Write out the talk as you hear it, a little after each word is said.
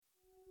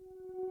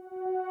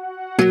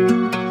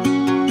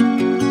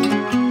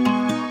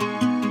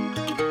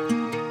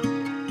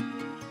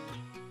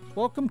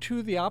Welcome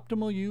to the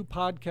Optimal You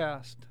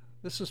podcast.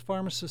 This is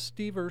Pharmacist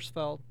Steve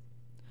Irsfeld.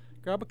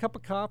 Grab a cup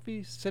of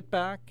coffee, sit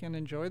back, and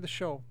enjoy the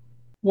show.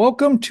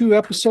 Welcome to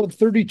episode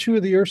 32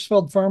 of the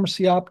Irsfeld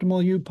Pharmacy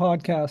Optimal You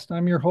podcast.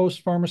 I'm your host,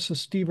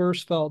 Pharmacist Steve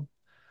Irsfeld.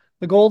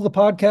 The goal of the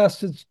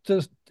podcast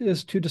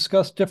is to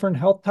discuss different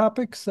health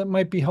topics that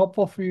might be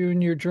helpful for you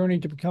in your journey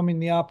to becoming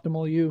the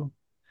optimal you.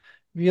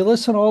 If you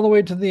listen all the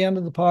way to the end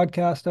of the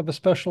podcast, I have a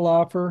special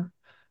offer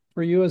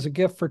for you as a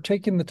gift for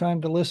taking the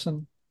time to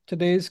listen.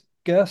 Today's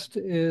guest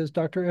is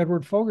Dr.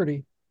 Edward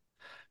Fogarty.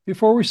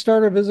 Before we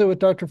start our visit with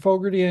Dr.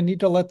 Fogarty, I need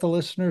to let the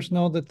listeners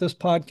know that this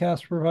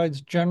podcast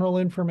provides general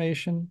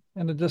information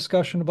and a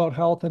discussion about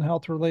health and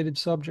health-related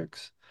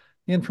subjects.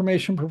 The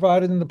information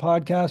provided in the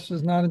podcast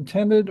is not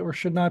intended or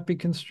should not be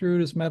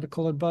construed as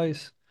medical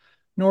advice,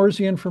 nor is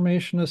the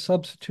information a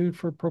substitute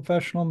for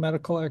professional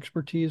medical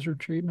expertise or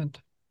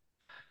treatment.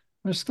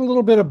 Just a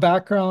little bit of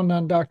background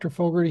on Dr.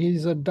 Fogarty.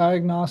 He's a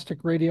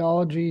diagnostic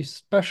radiology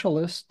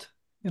specialist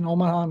in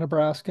Omaha,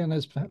 Nebraska, and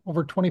has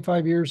over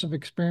 25 years of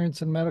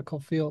experience in medical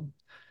field.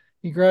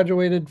 He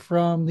graduated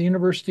from the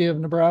University of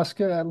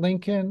Nebraska at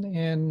Lincoln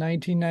in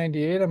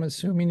 1998. I'm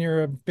assuming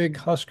you're a big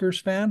Huskers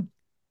fan.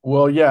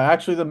 Well, yeah,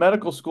 actually, the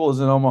medical school is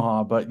in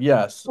Omaha, but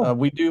yes, Oh,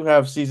 we do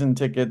have season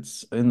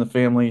tickets in the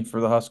family for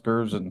the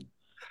Huskers, and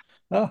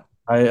ah,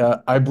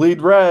 I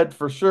bleed red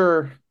for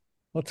sure.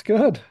 that's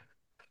good.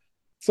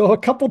 So a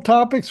couple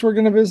topics we're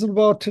going to visit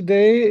about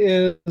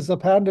today is a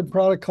patented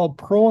product called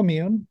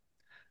ProImmune.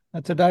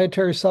 That's a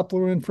dietary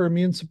supplement for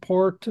immune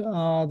support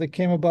that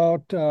came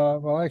about.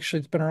 Well,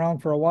 actually, it's been around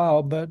for a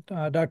while, but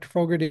Dr.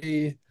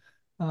 Fogarty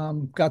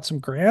got some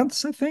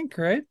grants, I think,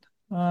 right?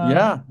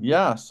 Uh,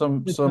 Yeah,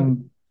 some it's a,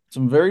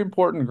 some very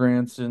important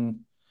grants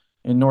in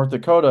North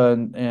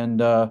Dakota,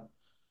 and I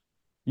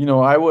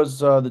was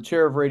the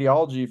chair of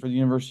radiology for the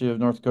University of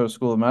North Dakota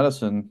School of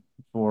Medicine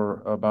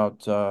for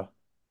about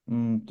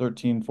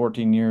 13,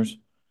 14 years,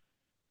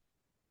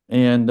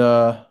 and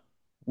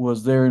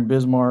was there in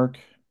Bismarck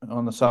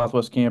on the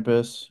Southwest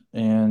campus,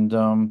 and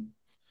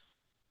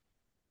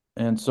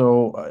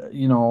so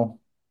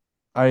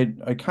I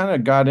kind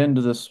of got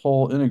into this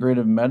whole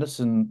integrative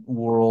medicine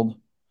world,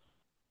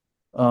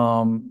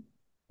 um,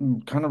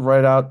 kind of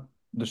right out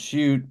the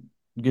chute,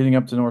 getting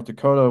up to North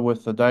Dakota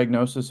with a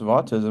diagnosis of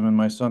autism in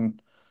my son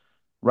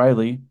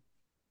Riley,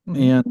 mhm,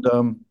 and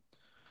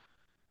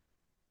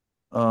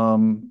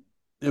um,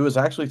 it was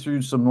actually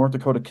through some North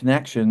Dakota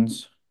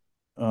connections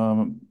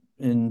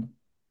in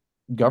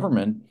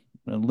government.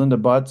 Linda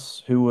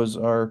Butts, who was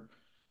our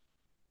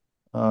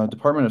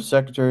Department of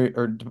Secretary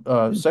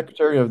or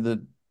Secretary of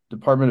the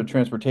Department of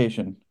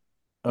Transportation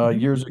mhm.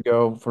 years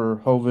ago for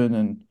Hoven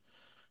and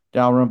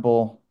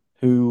Dalrymple,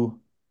 who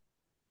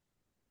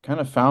kind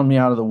of found me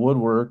out of the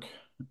woodwork.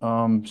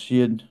 She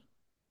had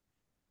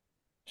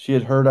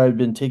heard I'd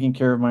been taking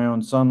care of my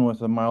own son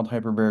with a mild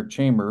hyperbaric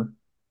chamber,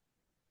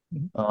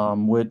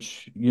 Mhm.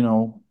 which,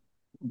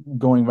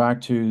 going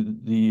back to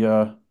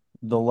the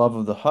love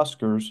of the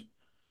Huskers,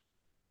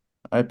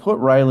 I put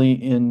Riley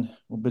in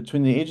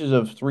between the ages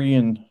of 3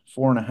 and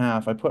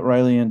 4.5. I put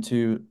Riley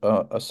into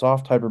a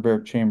soft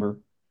hyperbaric chamber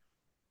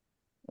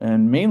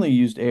and mainly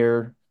used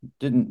air.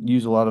 Didn't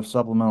use a lot of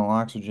supplemental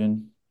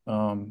oxygen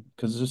because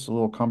it's just a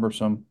little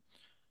cumbersome.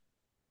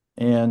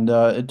 And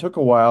it took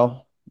a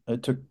while.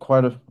 It took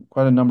quite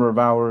a number of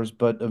hours,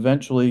 but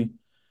eventually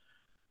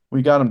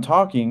we got him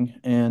talking.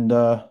 And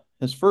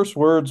his first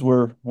words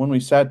were when we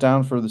sat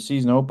down for the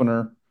season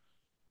opener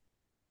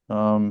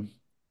um,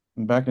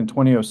 back in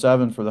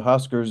 2007 for the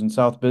Huskers in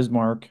South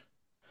Bismarck.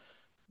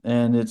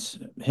 And it's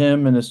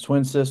him and his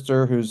twin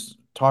sister, who's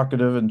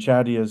talkative and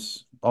chatty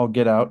as all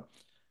get out,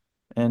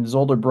 and his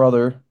older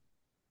brother.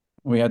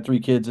 We had three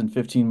kids in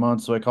 15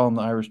 months, so I call them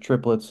the Irish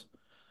triplets.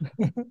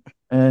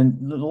 And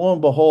lo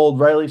and behold,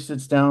 Riley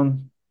sits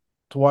down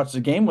to watch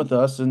the game with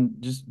us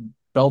and just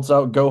belts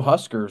out "Go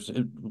Huskers!"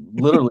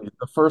 Literally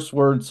the first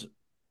words,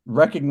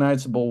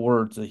 recognizable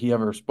words that he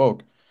ever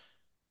spoke.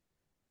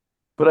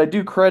 But I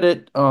do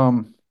credit,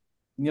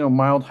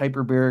 mild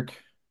hyperbaric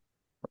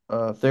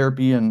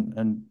therapy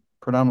and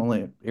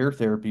predominantly air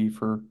therapy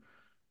for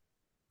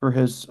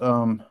his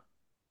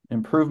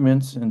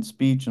improvements in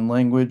speech and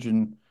language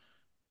and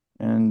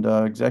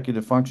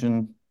executive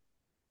function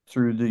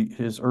through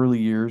his early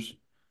years.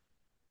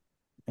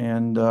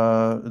 And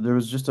there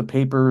was just a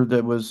paper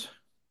that was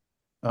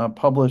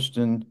published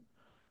in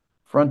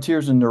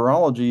Frontiers in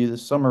Neurology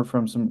this summer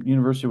from some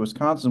University of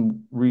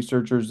Wisconsin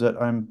researchers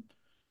that I'm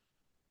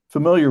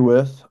familiar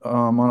with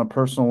on a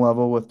personal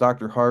level with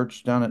Dr.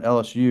 Harch down at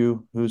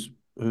LSU, who's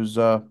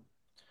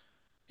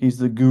he's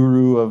the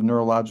guru of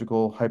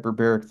neurological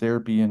hyperbaric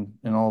therapy in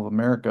all of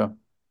America.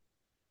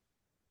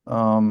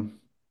 Um,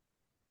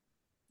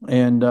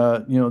 and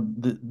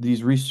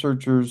these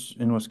researchers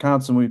in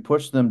Wisconsin, we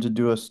pushed them to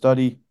do a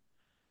study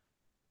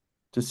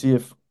to see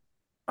if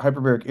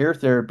hyperbaric air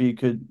therapy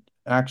could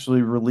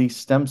actually release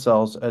stem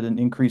cells at an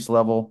increased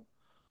level,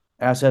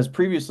 as has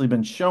previously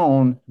been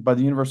shown by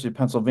the University of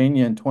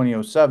Pennsylvania in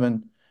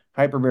 2007,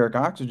 hyperbaric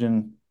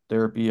oxygen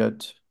therapy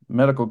at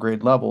medical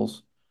grade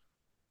levels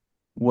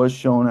was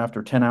shown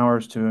after 10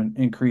 hours to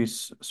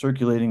increase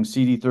circulating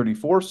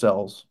CD34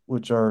 cells,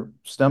 which are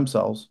stem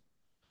cells,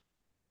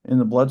 in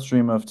the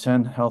bloodstream of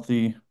 10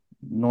 healthy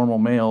normal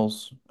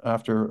males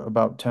after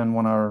about 10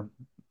 1-hour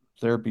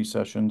therapy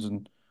sessions.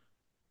 And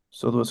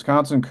so the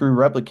Wisconsin crew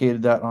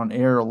replicated that on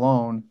air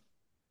alone,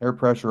 air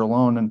pressure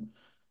alone, and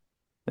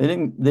they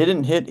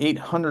didn't hit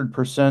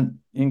 800%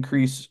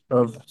 increase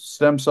of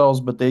stem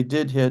cells, but they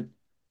did hit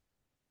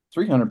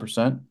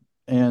 300%.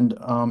 And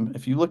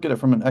if you look at it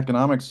from an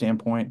economic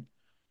standpoint,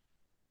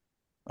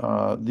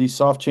 these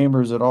soft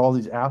chambers that all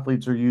these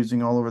athletes are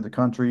using all over the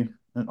country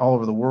and all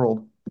over the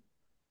world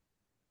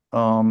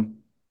um,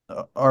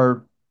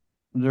 are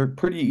they're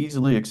pretty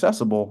easily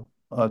accessible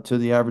to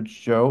the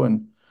average Joe.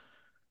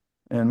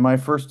 And my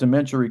first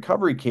dementia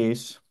recovery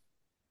case,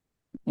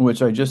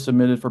 which I just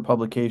submitted for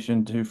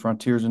publication to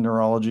Frontiers in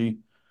Neurology,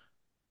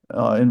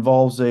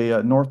 involves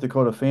a North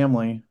Dakota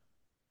family,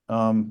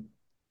 um,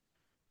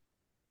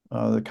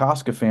 the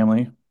Koska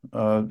family.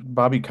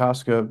 Bobby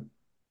Koska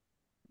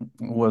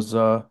was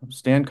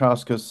Stan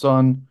Koska's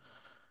son,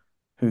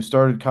 who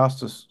started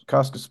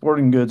Koska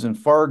Sporting Goods in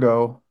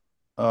Fargo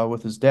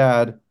with his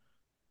dad.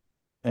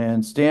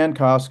 And Stan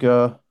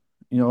Koska,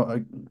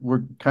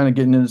 we're kind of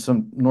getting into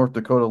some North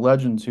Dakota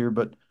legends here,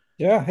 but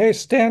Yeah. Hey,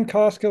 Stan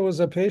Koska was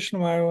a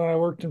patient of mine when I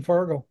worked in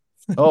Fargo.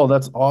 oh,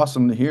 that's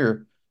awesome to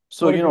hear.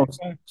 So, What a great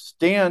guy.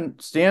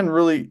 Stan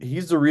really,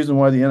 he's the reason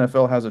why the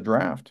NFL has a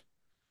draft.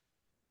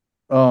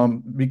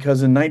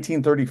 Because in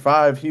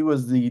 1935, he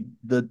was the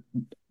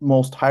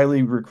most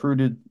highly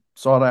recruited,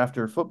 sought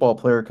after football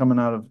player coming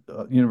out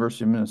of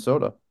University of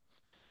Minnesota.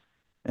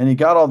 And he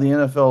got all the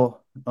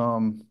NFL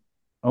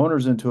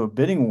owners into a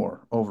bidding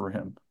war over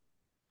him.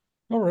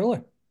 Oh,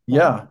 really?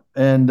 Wow.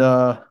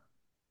 Yeah,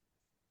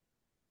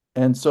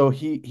 and so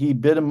he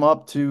bid him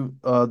up to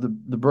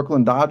the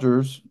Brooklyn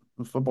Dodgers,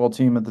 the football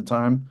team at the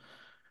time,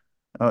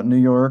 out in New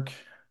York,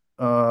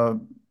 uh,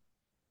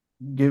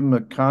 gave him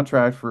a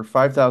contract for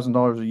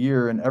 $5,000 a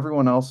year, and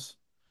everyone else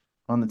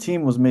on the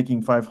team was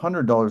making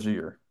 $500 a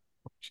year.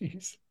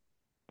 Jeez.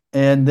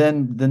 And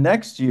then the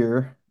next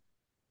year,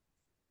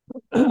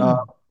 uh,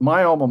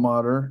 my alma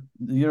mater,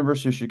 the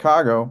University of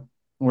Chicago,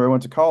 where I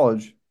went to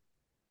college,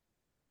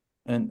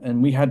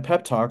 and we had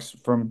pep talks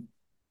from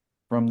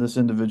this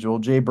individual.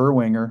 Jay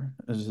Berwanger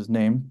is his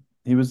name.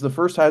 He was the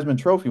first Heisman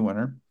Trophy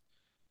winner.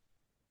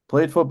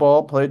 Played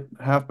football, played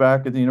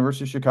halfback at the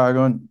University of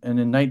Chicago, and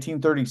in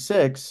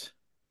 1936,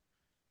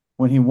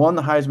 when he won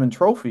the Heisman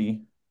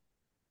Trophy,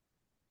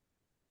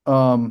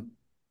 um,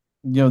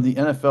 the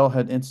NFL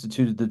had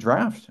instituted the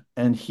draft,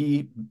 and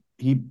he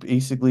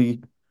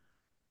basically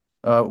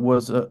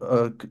was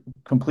a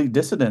complete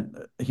dissident.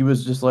 He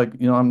was just like,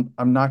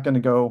 I'm not going to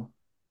go,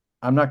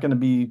 I'm not going to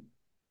be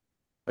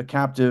a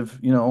captive,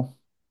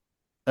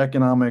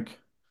 economic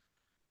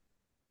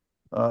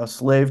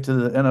slave to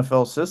the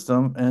NFL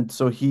system, and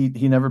so he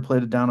never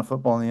played a down of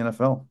football in the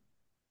NFL.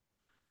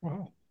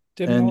 Wow.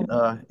 Didn't know And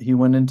that. he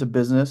went into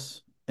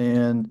business,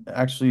 and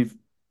actually,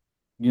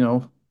 you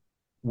know,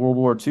 World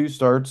War II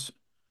starts,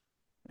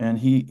 and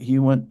he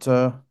went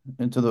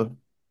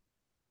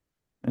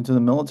into the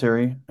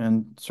military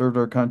and served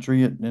our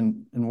country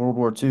in World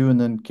War II, and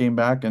then came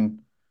back and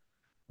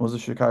was a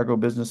Chicago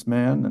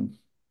businessman,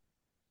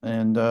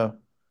 and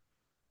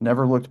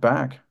never looked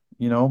back.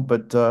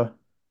 But so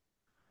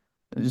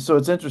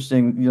it's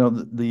interesting,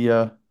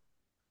 the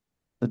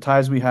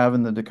ties we have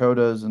in the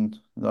Dakotas and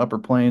the Upper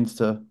Plains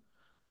to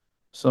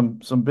some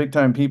big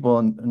time people,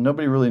 and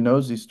nobody really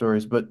knows these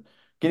stories. But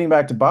getting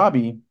back to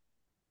Bobby,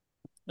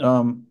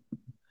 um,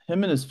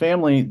 him and his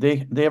family,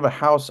 they have a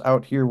house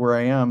out here where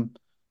I am,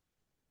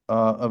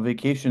 a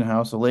vacation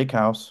house, a lake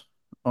house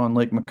on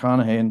Lake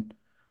McConaughey, and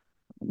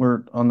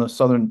we're on the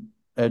southern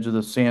edge of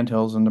the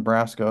Sandhills in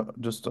Nebraska,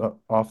 just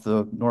off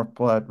the North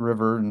Platte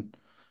River, and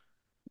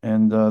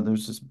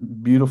there's this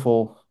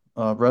beautiful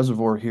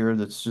reservoir here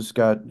that's just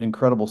got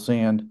incredible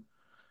sand.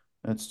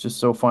 It's just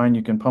so fine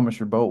you can pumice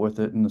your boat with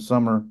it in the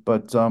summer.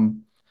 But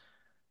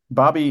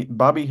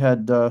Bobby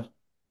had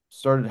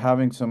started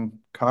having some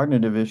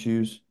cognitive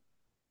issues,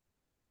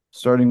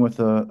 starting with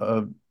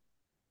a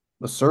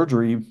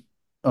surgery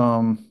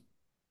um,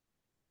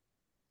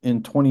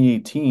 in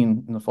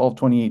 2018. In the fall of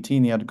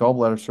 2018, he had a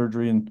gallbladder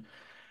surgery, and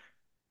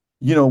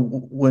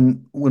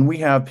when we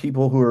have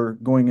people who are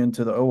going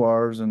into the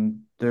ORs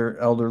and they're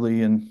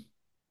elderly and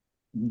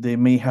they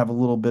may have a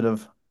little bit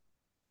of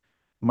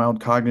mild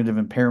cognitive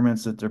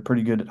impairments that they're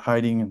pretty good at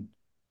hiding,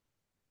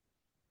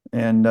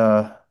 and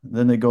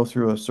then they go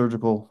through a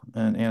surgical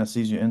and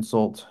anesthesia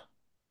insult.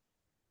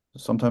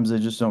 Sometimes they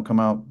just don't come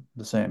out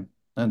the same.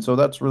 And so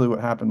that's really what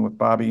happened with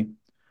Bobby.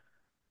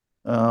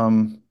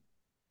 Um,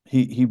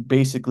 he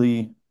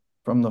basically,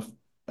 from the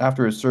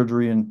after his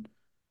surgery and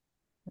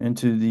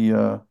into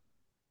the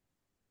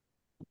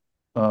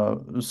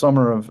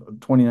summer of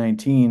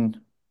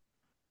 2019,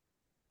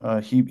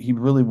 he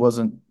really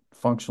wasn't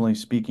functionally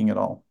speaking at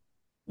all.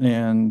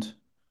 And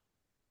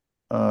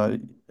uh,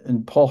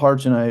 and Paul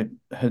Harch and I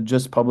had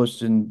just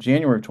published in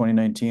January of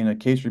 2019 a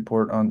case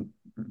report on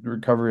the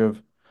recovery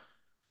of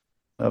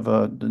of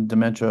a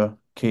dementia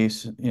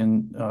case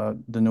in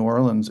the New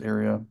Orleans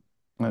area,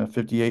 a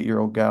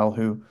 58-year-old gal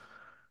who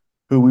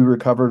we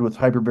recovered with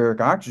hyperbaric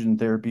oxygen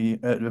therapy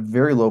at a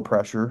very low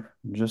pressure,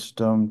 just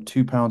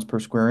 2 pounds per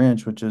square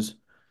inch, which is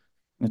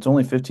it's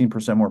only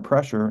 15% more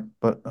pressure,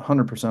 but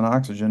 100%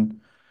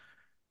 oxygen.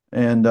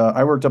 And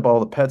I worked up all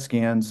the PET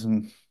scans,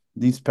 and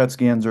these PET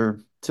scans are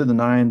to the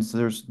nines.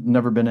 There's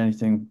never been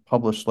anything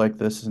published like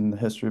this in the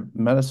history of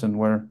medicine,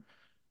 where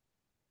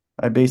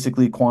I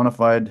basically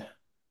quantified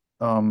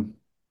um,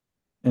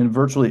 in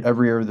virtually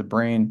every area of the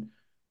brain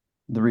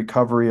the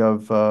recovery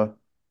of the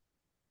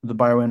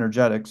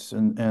bioenergetics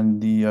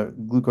and the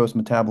glucose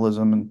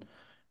metabolism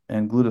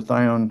and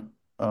glutathione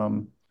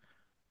um,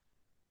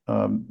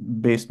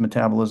 based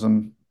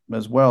metabolism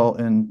as well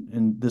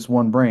in this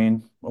one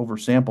brain,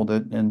 oversampled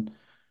it,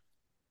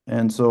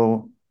 and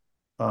so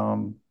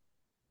um,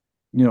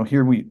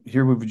 here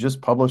we've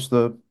just published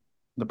the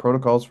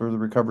protocols for the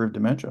recovery of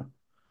dementia,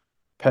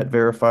 PET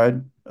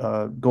verified,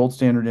 gold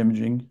standard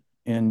imaging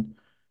in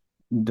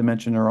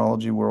dementia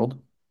neurology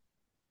world,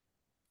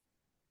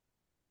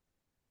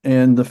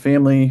 and the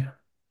family,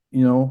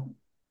 you know,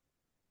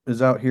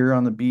 is out here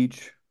on the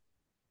beach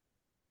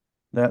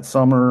that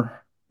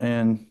summer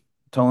and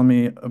telling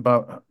me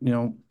about,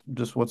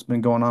 just what's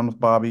been going on with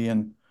Bobby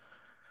and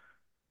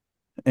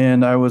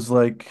I was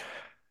like,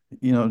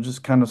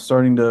 just kind of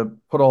starting to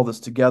put all this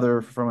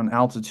together from an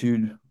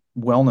altitude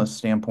wellness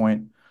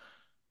standpoint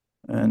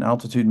and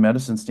altitude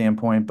medicine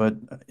standpoint. But,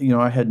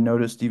 I had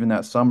noticed even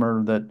that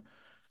summer that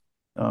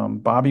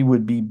Bobby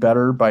would be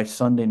better by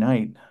Sunday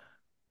night.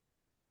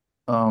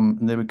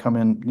 And they would come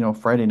in,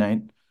 Friday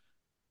night,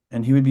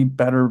 and he would be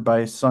better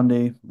by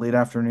Sunday late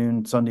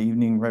afternoon, Sunday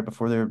evening, right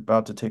before they're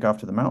about to take off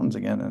to the mountains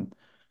again.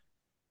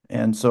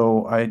 And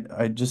so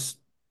I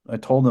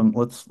told them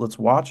let's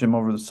watch him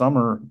over the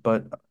summer.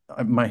 But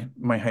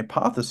my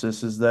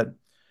hypothesis is that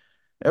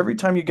every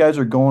time you guys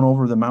are going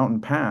over the mountain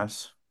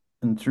pass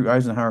and through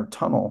Eisenhower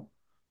Tunnel,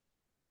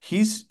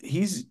 he's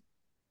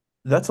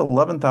that's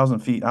 11,000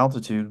 feet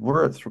altitude.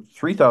 We're at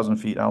 3,000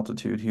 feet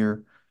altitude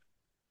here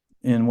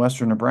in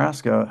western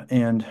Nebraska,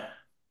 and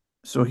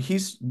so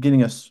he's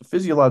getting a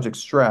physiologic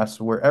stress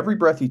where every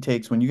breath he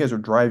takes when you guys are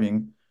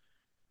driving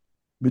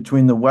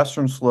between the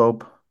western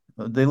slope.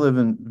 They live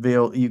in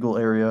Vale Eagle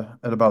area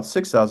at about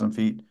 6,000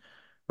 feet,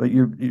 but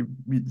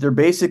they're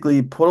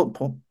basically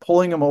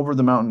pulling him over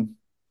the mountain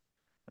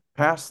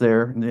pass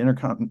there in the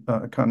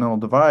intercontinental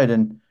divide,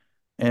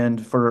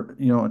 and for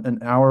an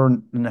hour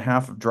and a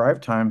half of drive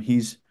time,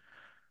 he's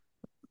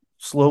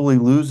slowly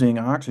losing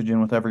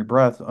oxygen with every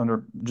breath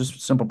under just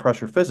simple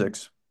pressure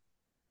physics.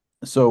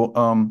 So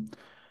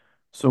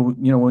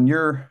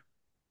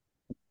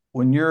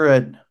when you're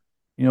at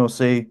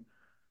say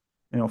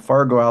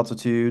Fargo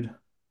altitude,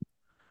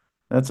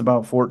 that's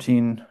about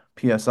 14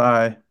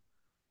 psi,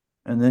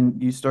 and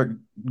then you start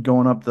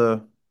going up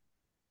the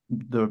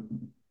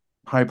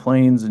high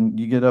plains and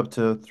you get up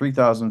to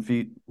 3,000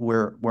 feet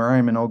where I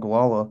am in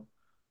Ogallala,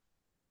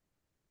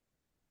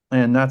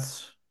 and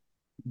that's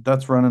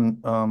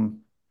running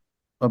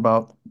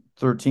about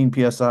 13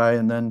 psi,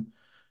 and then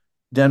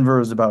Denver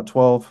is about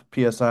 12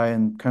 psi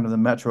in kind of the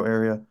metro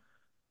area,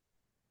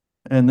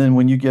 and then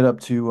when you get up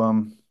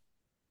to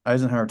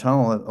Eisenhower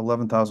Tunnel at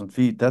 11,000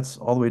 feet, that's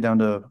all the way down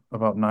to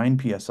about 9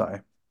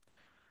 psi.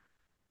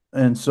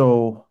 And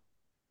so,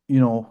 you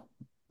know,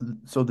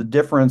 so the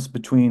difference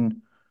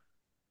between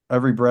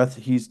every breath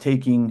he's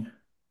taking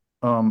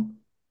um,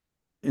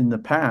 in the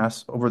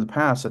pass, over the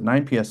pass at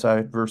 9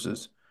 psi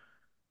versus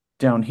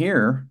down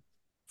here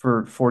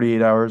for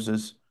 48 hours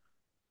is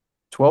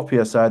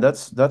 12 psi.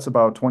 That's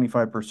about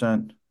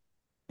 25%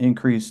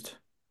 increased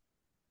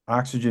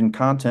oxygen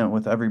content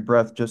with every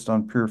breath just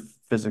on pure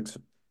physics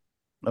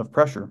of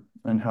pressure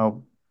and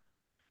how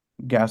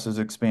gases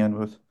expand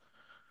with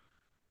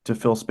to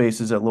fill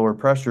spaces at lower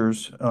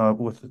pressures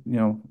with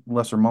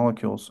lesser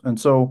molecules. And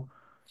so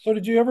So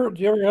did you ever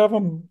have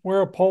them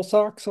wear a pulse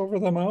ox over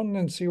the mountain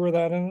and see where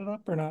that ended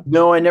up or not?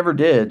 no, I never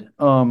did.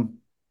 That'd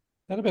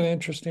have been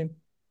interesting.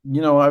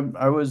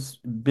 I was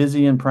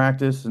busy in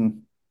practice,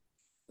 and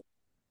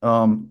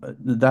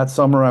that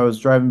summer I was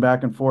driving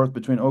back and forth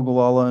between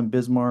Ogallala and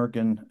Bismarck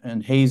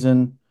and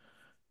Hazen,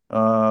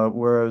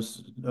 where I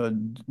was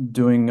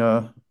doing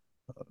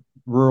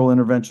rural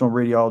interventional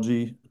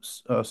radiology,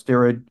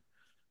 steroid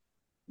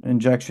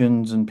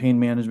injections and pain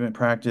management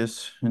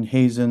practice in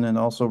Hazen, and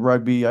also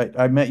rugby.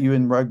 I met you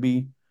in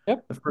rugby.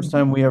 Yep. The first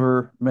time we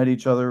ever met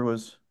each other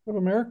was Of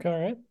America,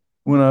 right?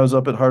 when I was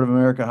up at Heart of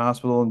America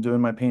Hospital and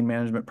doing my pain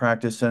management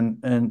practice.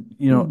 And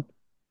Hmm.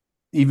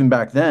 even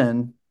back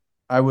then,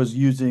 I was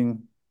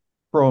using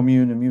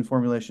ProImmune Immune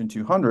Formulation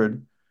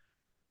 200,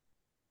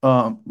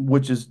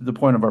 which is the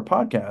point of our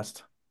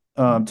podcast,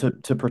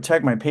 to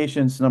protect my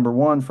patients, number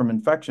one, from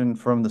infection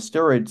from the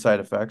steroid side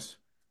effects.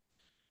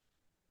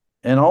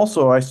 And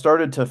also, I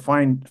started to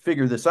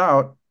figure this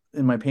out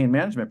in my pain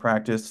management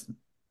practice.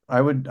 I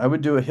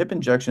would do a hip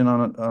injection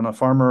on a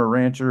farmer or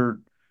rancher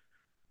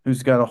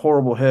who's got a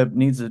horrible hip,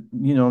 needs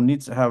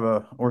to have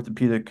a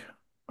orthopedic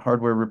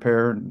hardware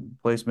repair and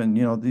placement.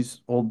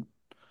 These old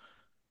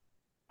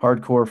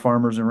hardcore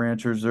farmers and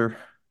ranchers, they're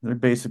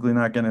basically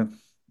not going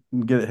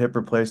to get a hip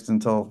replaced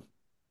until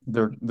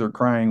they're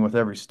crying with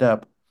every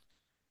step.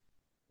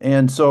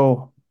 And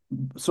so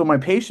my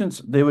patients,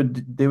 they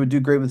would do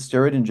great with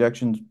steroid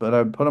injections, but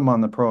I would put them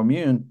on the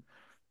ProImmune,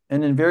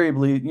 and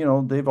invariably,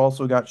 they've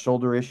also got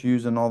shoulder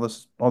issues and all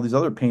these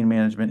other pain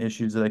management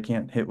issues that I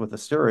can't hit with a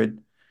steroid.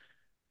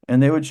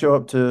 And they would show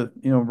up to,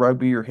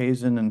 Rugby or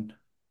Hazen and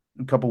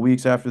a couple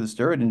weeks after the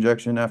steroid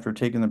injection, after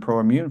taking the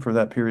ProImmune for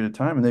that period of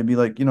time, and they'd be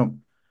like,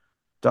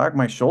 Doc,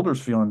 my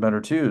shoulder's feeling better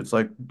too. It's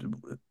like,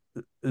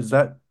 is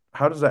that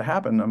how does that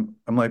happen?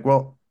 I'm like,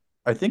 well,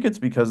 I think it's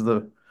because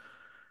the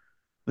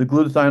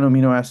glutathione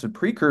amino acid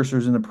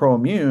precursors in the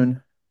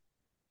ProImmune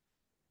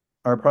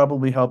are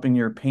probably helping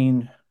your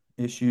pain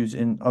issues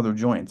in other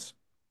joints.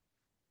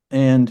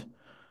 And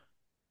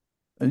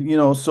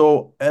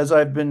so as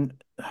I've been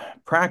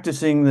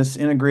practicing this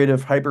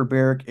integrative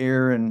hyperbaric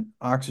air and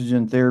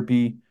oxygen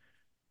therapy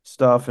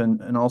stuff,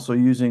 and also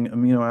using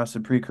amino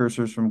acid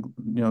precursors from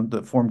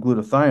that form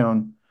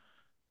glutathione,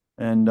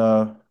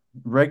 and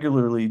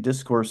regularly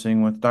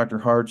discoursing with Dr.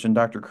 Harch and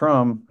Dr.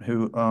 Crum,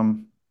 who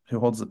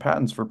holds the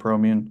patents for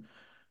ProImmune,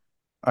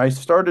 I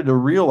started to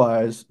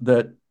realize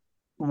that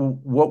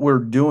what we're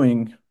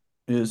doing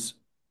is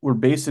we're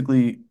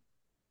basically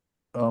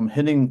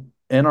hitting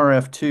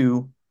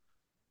NRF2,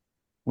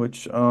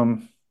 which I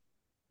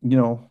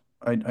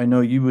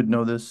know you would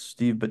know this,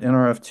 Steve, but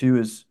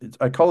NRF2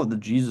 I call it the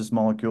Jesus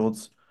molecule.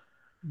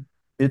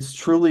 It's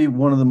truly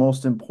one of the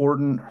most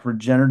important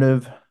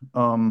regenerative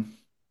um,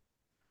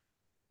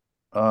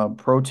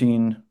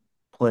 protein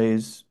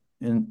plays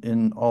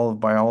in all of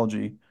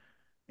biology.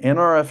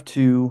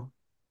 NRF2,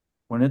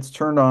 when it's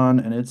turned on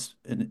and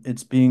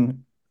it's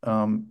being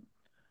um,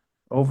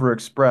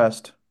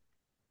 overexpressed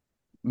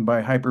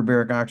by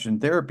hyperbaric oxygen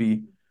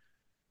therapy,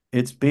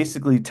 it's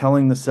basically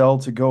telling the cell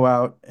to go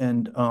out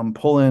and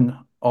pull in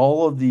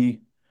all of the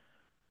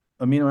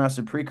amino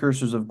acid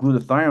precursors of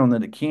glutathione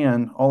that it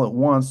can all at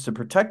once to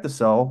protect the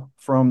cell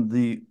from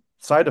the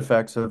side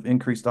effects of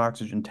increased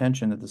oxygen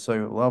tension at the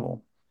cellular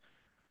level.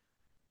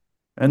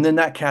 And then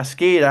that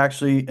cascade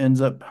actually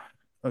ends up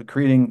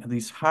creating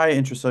these high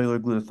intracellular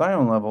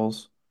glutathione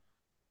levels,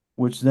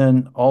 which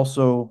then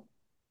also,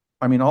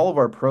 I mean, all of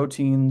our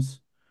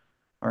proteins,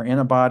 our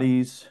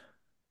antibodies,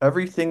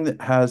 everything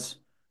that has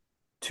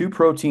two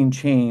protein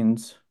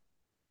chains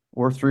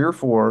or three or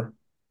four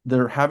that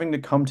are having to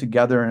come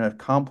together in a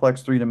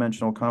complex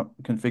three-dimensional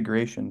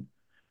configuration.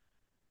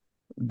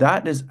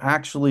 That is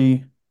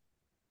actually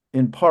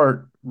in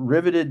part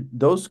riveted,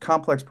 those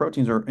complex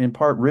proteins are in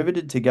part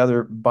riveted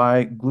together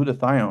by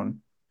glutathione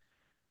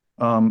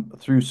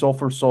through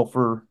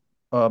sulfur-sulfur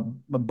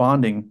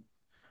bonding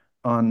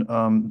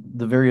on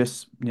the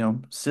various,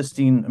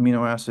 cysteine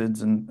amino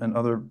acids and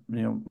other,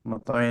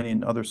 methionine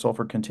and other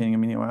sulfur-containing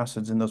amino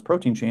acids in those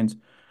protein chains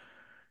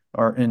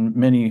are in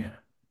many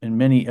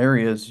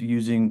areas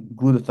using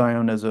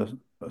glutathione as a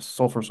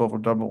sulfur-sulfur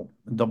double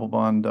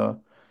bond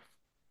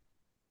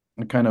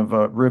kind of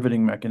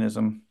riveting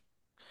mechanism.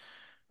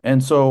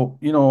 And so,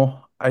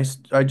 I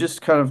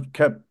just kind of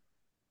kept,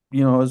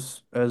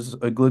 as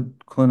a good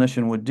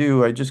clinician would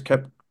do, I just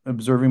kept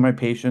observing my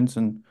patients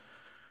and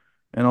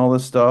all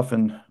this stuff,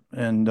 and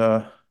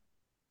I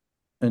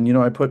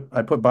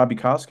put Bobby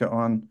Casca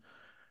on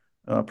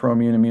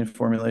ProImmune Immune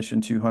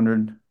Formulation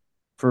 200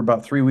 for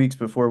about 3 weeks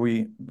before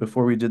we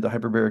did the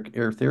hyperbaric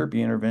air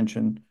therapy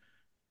intervention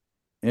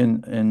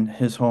in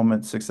his home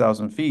at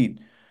 6,000 feet.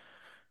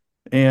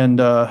 And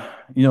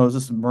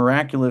this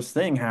miraculous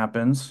thing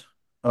happens,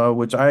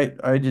 which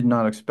I did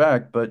not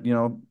expect. But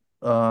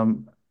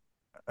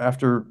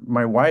after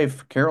my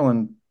wife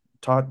Carolyn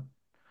taught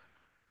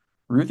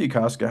Ruthie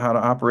Casca how to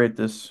operate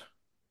this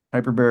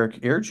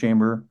hyperbaric air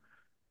chamber,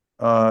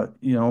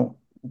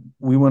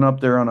 we went up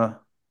there on a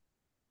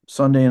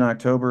Sunday in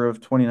October of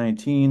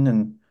 2019,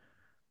 and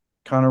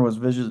Connor was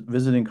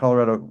visiting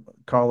Colorado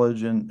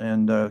College and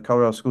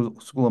Colorado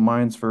School of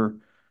Mines for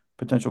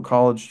potential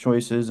college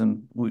choices,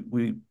 and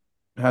we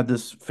had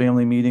this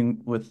family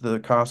meeting with the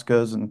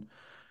Cascas and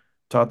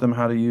taught them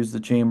how to use the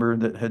chamber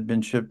that had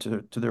been shipped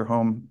to their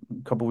home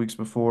a couple weeks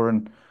before,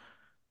 and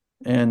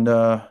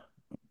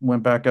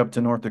went back up to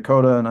North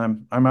Dakota, and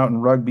I'm out in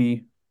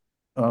Rugby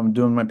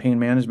doing my pain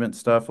management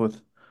stuff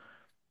with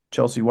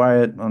Chelsea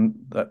Wyatt on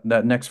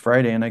that next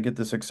Friday, and I get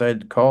this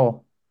excited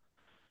call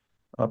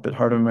up at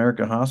Heart of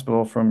America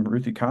Hospital from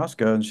Ruthie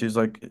Casca, and she's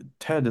like,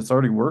 "Ted, it's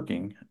already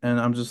working." And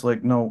I'm just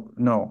like, "No,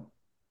 no,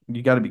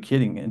 you got to be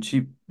kidding." And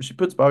she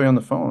puts Bobby on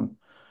the phone,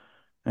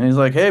 and he's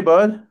like, "Hey,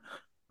 bud."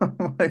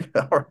 I'm like,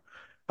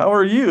 "How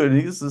are you?" And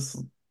he's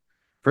just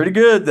pretty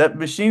good. That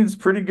machine's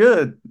pretty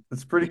good.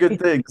 It's a pretty good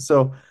thing.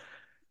 So,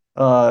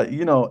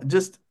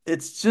 just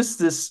it's just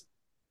this.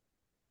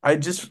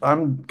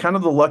 I'm kind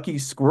of the lucky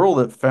squirrel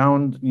that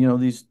found,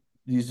 these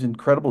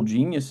incredible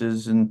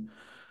geniuses and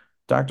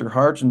Dr.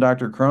 Harch and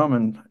Dr. Crum,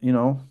 and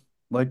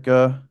like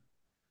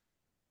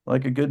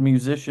like a good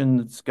musician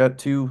that's got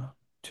two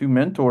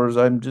mentors,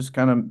 I'm just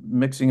kind of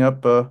mixing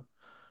up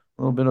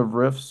little bit of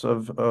riffs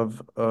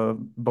of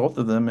both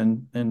of them,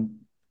 and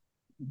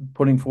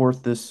putting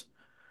forth this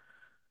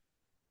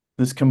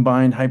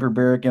combined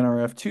hyperbaric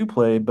NRF2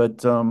 play.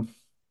 But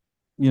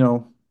you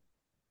know,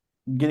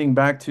 getting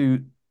back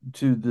to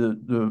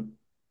the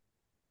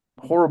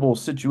horrible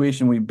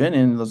situation we've been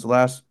in this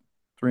last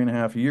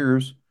 3.5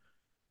 years,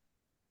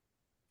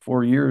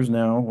 4 years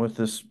now with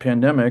this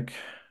pandemic.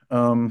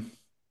 um,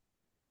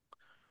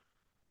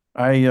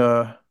 I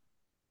uh,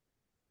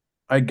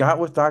 I got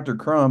with Dr.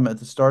 Crum at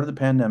the start of the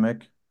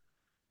pandemic.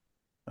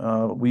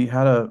 We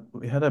had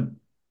a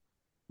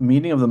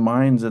meeting of the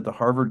minds at the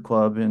Harvard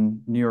Club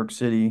in New York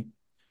City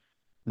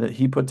that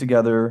he put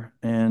together,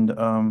 and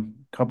a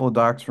couple of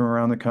docs from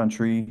around the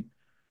country.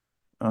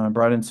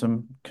 Brought in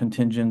some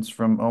contingents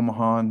from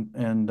Omaha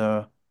and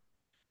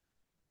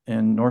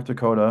North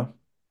Dakota,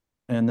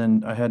 and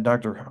then I had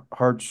Dr.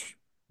 Harch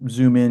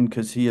zoom in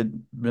because he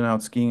had been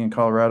out skiing in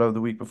Colorado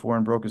the week before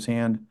and broke his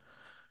hand,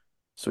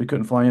 so he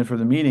couldn't fly in for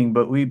the meeting.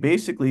 But we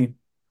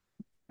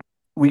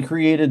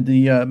created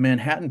the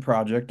Manhattan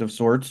Project of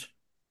sorts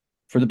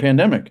for the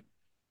pandemic,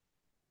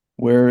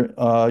 where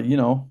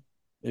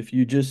if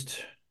you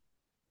just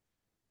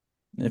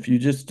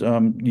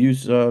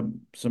use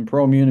some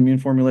ProImmune Immune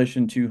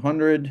Formulation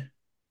 200,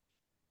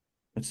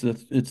 it's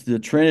the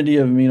trinity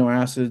of amino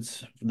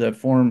acids that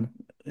form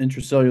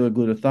intracellular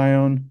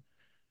glutathione.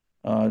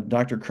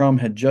 Dr. Crum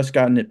had just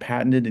gotten it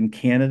patented in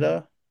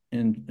Canada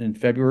in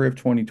February of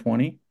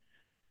 2020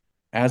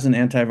 as an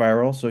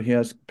antiviral, so he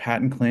has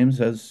patent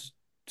claims as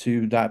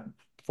to that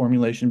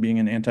formulation being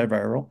an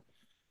antiviral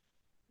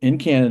in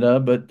Canada,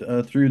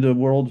 but through the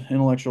World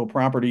Intellectual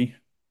Property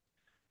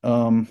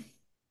um,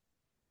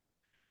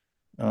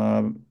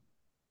 uh,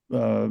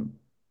 uh,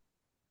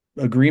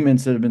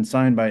 agreements that have been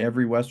signed by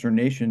every Western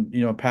nation,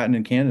 a patent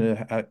in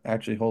Canada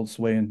actually holds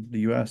sway in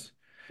the U.S.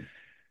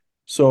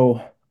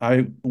 So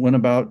I went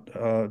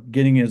about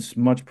getting as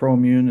much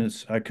ProImmune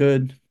as I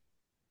could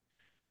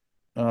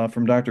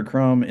from Dr.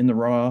 Crum in the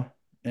raw,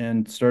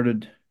 and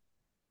started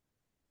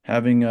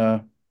having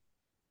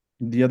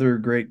the other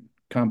great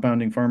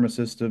compounding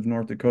pharmacist of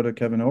North Dakota,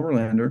 Kevin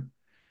Overlander,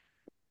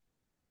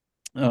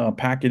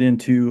 pack it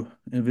into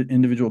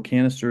individual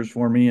canisters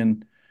for me,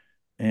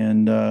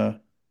 and I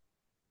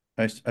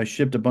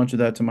shipped a bunch of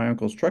that to my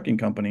uncle's trucking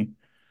company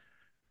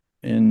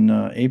in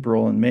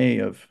April and May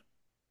of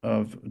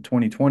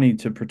 2020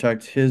 to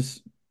protect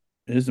his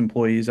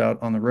employees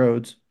out on the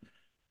roads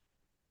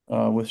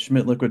with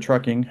Schmidt Liquid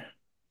Trucking,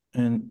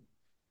 and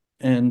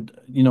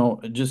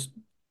just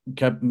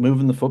kept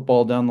moving the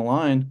football down the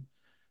line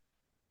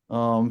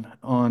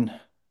on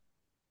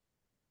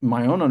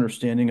my own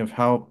understanding of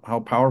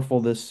how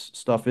powerful this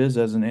stuff is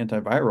as an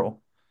antiviral.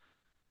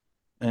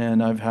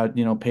 And I've had,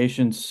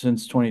 patients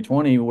since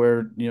 2020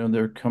 where,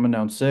 they're coming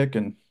down sick,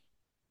 and,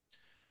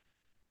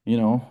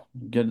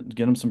 get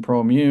them some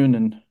ProImmune.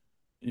 And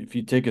if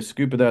you take a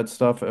scoop of that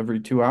stuff every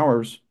 2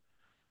 hours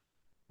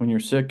when you're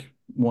sick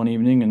one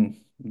evening and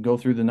go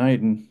through the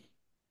night, and,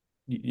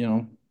 you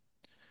know,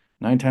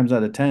 9 times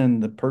out of 10,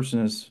 the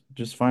person is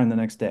just fine the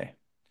next day.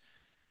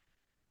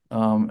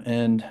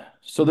 And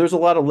so there's a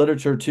lot of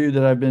literature too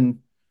that I've been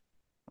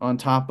on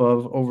top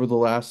of over the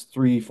last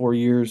 3, 4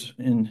 years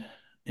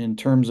in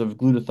terms of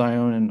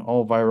glutathione and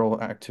all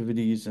viral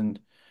activities and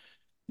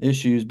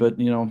issues. But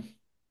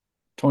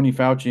Tony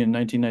Fauci in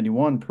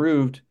 1991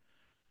 proved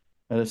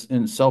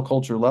in cell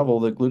culture level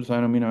that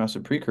glutathione amino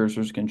acid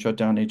precursors can shut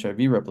down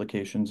HIV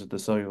replications at the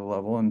cellular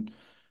level, and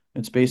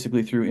it's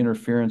basically through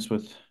interference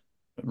with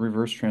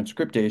reverse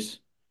transcriptase,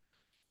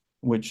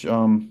 which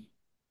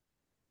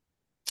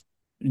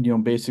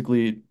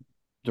basically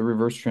the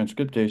reverse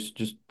transcriptase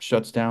just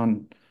shuts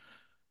down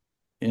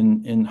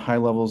in high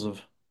levels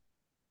of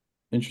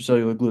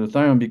intracellular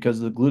glutathione, because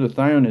the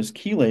glutathione is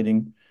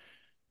chelating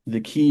the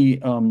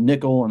key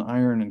nickel and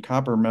iron and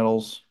copper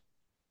metals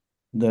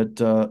that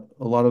a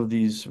lot of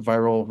these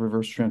viral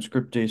reverse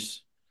transcriptase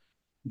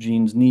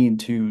genes need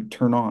to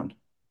turn on.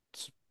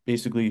 It's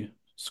basically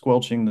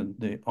squelching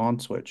the on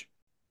switch.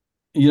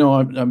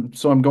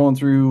 I'm going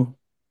through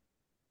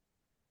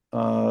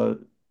uh,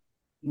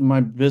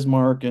 my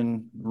Bismarck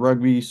and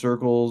rugby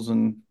circles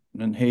and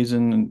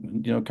Hazen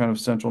and kind of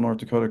central North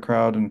Dakota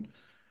crowd, and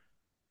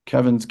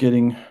Kevin's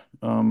getting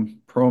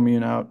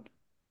ProImmune out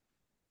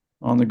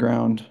on the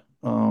ground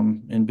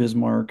in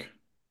Bismarck,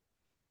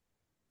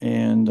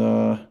 and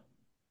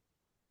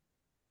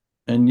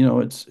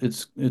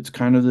it's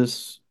kind of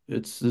this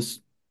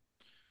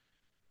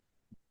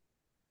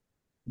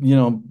you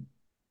know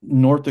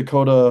North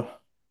Dakota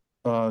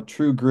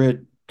true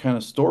grit kind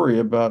of story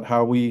about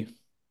how we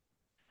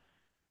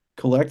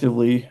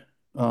collectively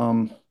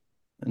and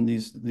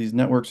these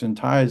networks and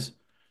ties,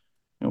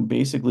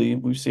 basically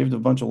we've saved a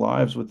bunch of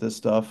lives with this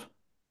stuff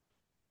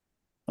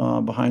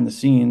behind the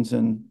scenes,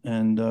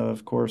 and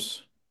of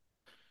course,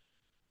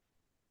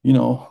 the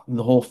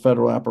whole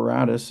federal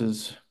apparatus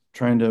is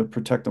trying to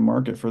protect the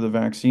market for the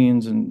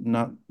vaccines and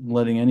not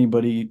letting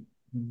anybody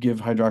give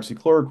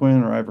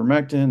hydroxychloroquine or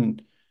ivermectin.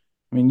 And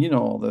I mean,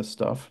 all this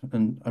stuff.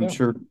 And I'm Yeah.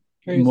 sure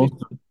Crazy.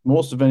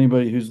 most of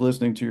anybody who's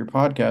listening to your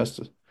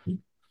podcast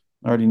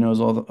already knows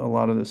a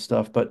lot of this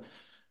stuff. But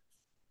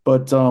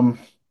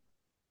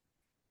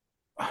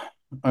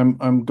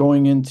I'm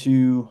going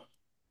into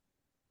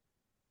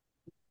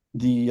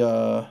the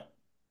uh,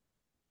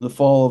 the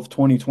fall of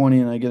 2020,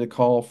 and I get a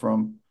call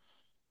from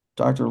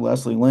Dr.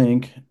 Leslie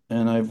Link,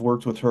 and I've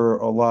worked with her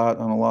a lot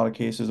on a lot of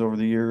cases over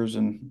the years,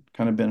 and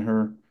kind of been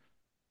her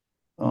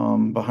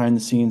behind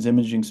the scenes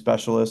imaging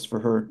specialist for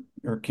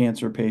her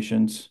cancer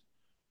patients,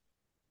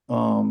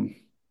 um,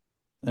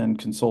 and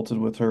consulted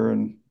with her,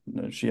 and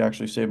she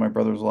actually saved my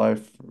brother's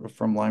life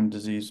from Lyme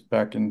disease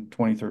back in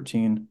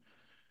 2013.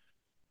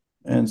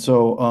 And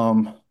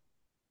so,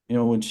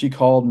 when she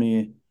called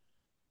me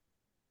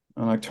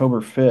on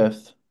October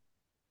 5th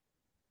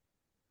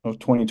of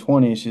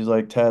 2020, she's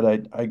like,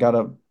 Ted, I got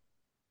a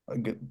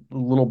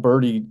little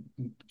birdie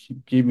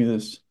gave me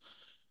this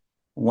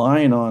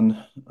line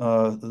on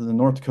the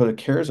North Dakota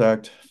CARES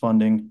Act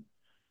funding.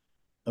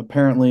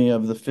 Apparently,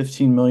 of the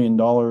 $15 million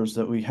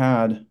that we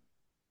had,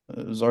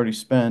 it was already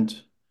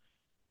spent.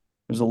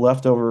 There's a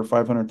leftover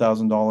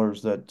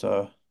 $500,000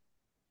 that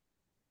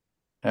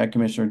Ag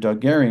Commissioner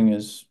Doug Gehring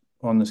is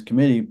on this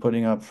committee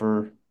putting up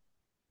for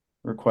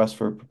requests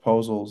for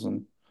proposals.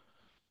 And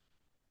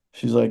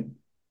she's like,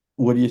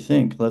 "What do you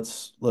think?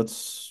 Let's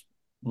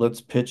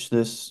pitch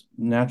this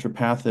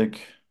naturopathic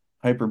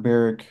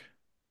hyperbaric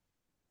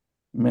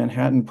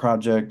Manhattan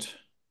Project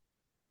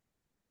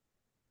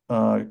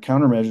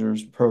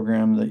countermeasures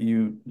program that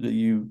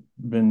you've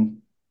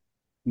been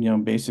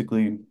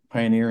basically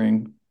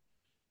pioneering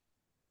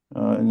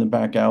in the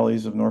back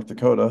alleys of North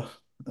Dakota.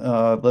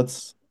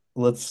 Let's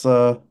let's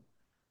uh,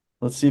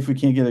 let's see if we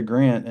can't get a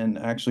grant and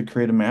actually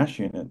create a MASH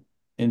unit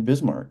in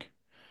Bismarck."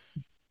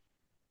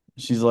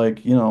 She's like,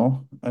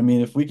 I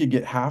mean, if we could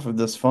get half of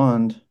this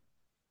fund,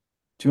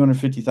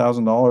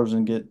 $250,000,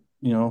 and get,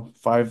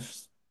 5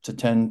 to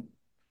 10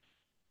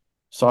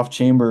 soft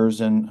chambers,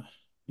 and,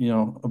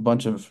 a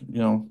bunch of,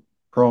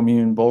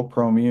 bulk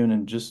proimmune,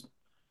 and just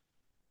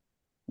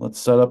let's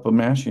set up a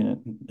MASH unit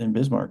in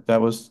Bismarck.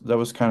 That was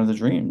kind of the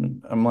dream.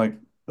 And I'm like,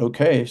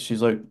 okay.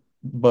 She's like,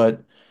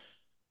 but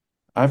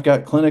I've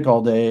got clinic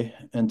all day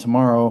and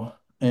tomorrow,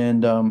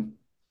 and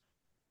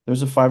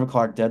there's a 5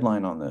 o'clock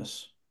deadline on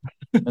this.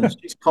 And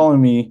she's calling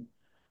me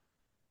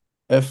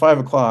at 5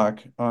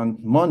 o'clock on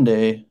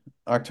Monday,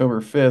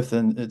 October 5th,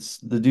 and it's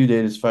the due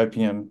date is 5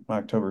 p.m.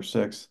 October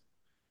 6th.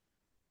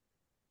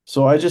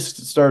 So I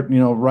just start,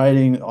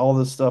 writing all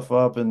this stuff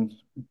up and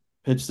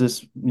pitch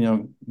this,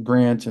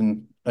 grant,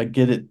 and I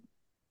get it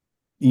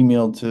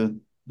emailed to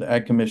the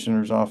Ag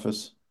Commissioner's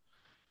office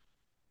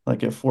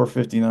like at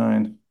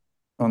 4:59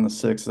 on the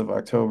 6th of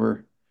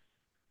October.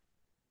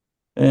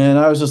 And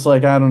I was just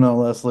like, I don't know,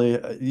 Leslie,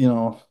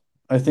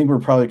 I think we're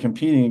probably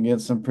competing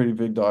against some pretty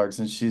big dogs.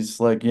 And she's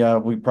like, yeah,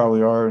 we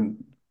probably are.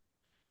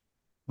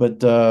 But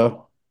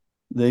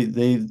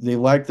they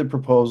liked the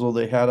proposal.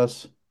 They had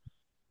us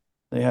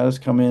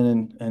come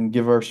in and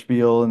give our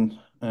spiel and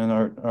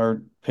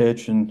our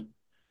pitch, and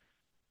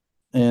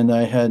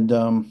I had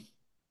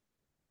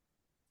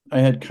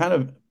kind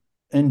of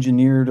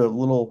engineered a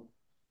little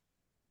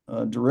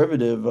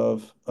derivative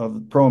of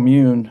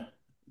proimmune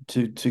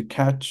to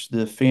catch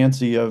the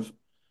fancy of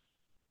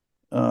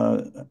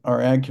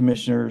our ag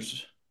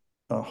commissioner's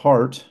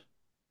heart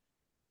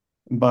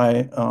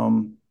by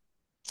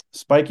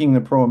spiking the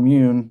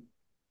proimmune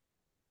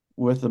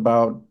with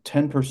about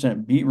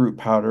 10% beetroot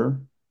powder,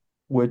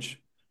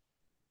 which,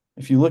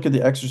 if you look at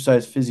the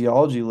exercise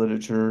physiology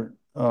literature,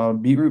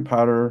 beetroot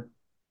powder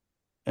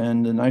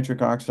and the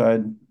nitric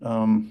oxide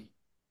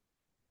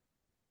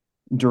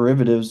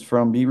derivatives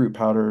from beetroot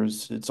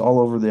powders, it's all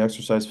over the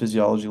exercise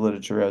physiology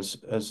literature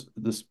as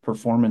this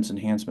performance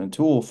enhancement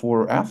tool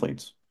for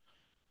athletes.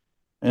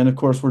 And of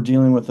course, we're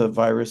dealing with a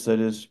virus that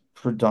is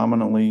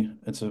predominantly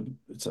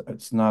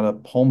it's not a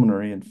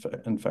pulmonary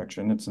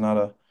infection. It's not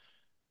a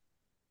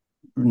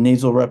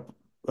nasal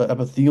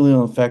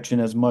epithelial infection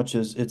as much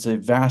as it's a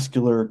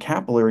vascular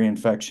capillary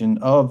infection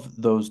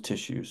of those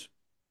tissues.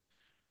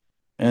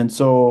 And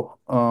so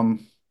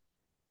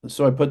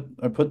I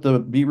put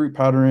the beetroot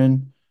powder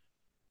in,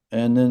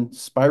 and then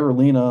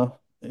spirulina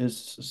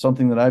is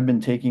something that I've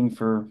been taking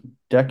for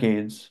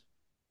decades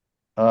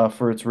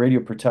for its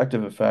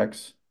radioprotective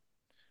effects.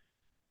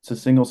 It's a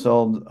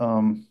single-celled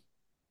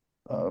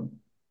uh,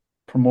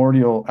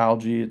 primordial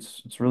algae.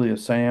 It's really a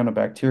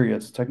cyanobacteria.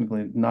 It's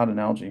technically not an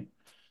algae,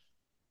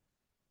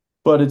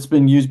 but it's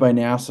been used by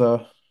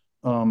NASA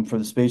for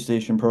the space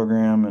station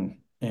program,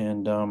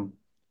 and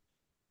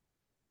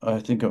I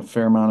think a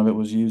fair amount of it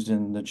was used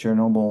in the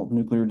Chernobyl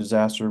nuclear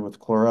disaster with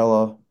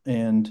chlorella,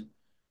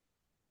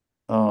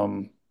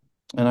 um,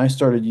 and I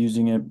started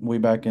using it way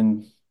back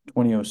in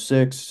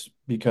 2006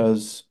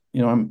 because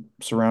I'm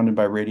surrounded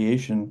by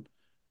radiation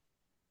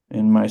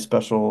in my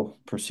special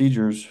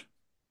procedures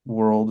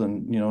world,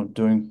 and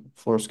doing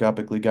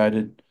fluoroscopically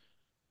guided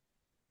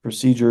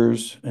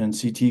procedures and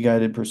CT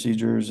guided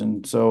procedures.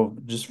 And so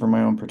just for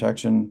my own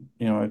protection,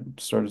 I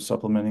started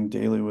supplementing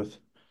daily with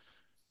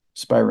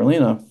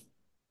spirulina.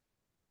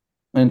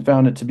 and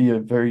found it to be a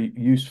very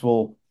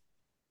useful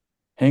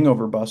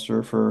hangover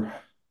buster for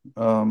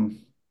um,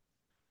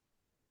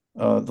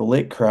 the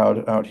lake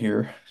crowd out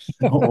here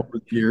over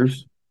the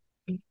years.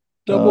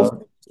 Double Uh,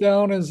 thumbs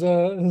down is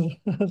another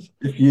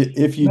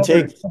if you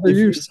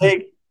use.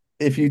 take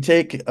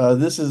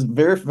this is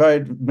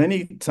verified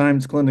many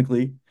times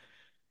clinically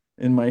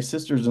in my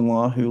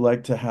sisters-in-law who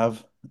like to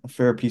have a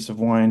fair piece of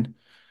wine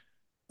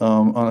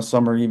on a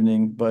summer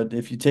evening. But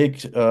if you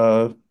take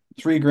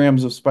 3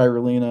 grams of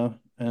spirulina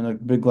and a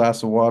big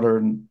glass of water,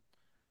 and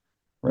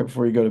right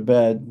before you go to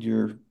bed,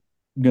 you're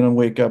gonna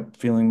wake up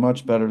feeling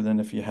much better than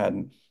if you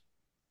hadn't.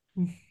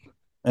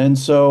 And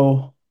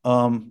so,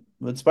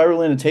 but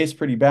spirulina tastes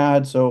pretty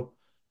bad. So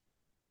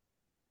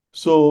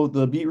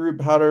the beetroot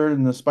powder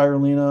and the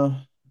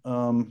spirulina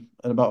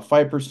at about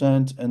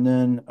 5%, and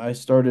then I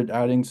started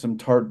adding some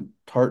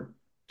tart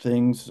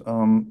things,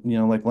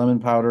 like lemon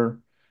powder,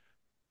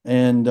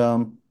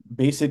 and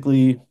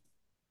basically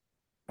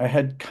I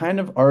had kind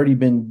of already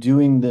been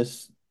doing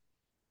this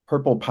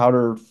purple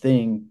powder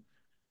thing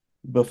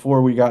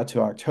before we got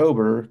to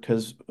October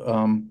because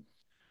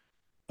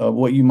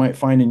what you might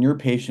find in your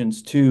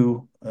patients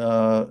too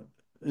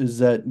is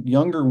that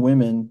younger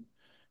women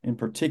in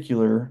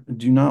particular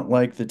do not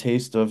like the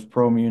taste of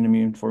Proimmune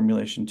Immune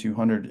Formulation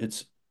 200.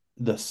 It's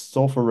the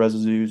sulfur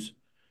residues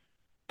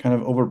kind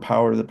of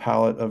overpower the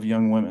palate of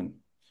young women.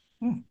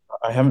 Hmm.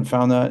 I haven't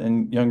found that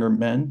in younger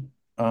men,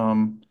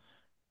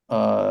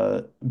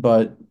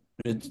 but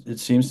it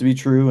seems to be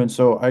true. And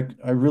so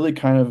I really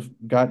kind of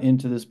got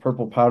into this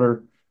purple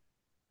powder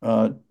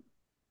uh,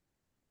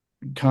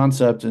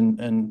 concept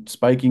and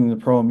spiking the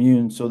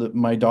Proimmune so that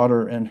my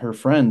daughter and her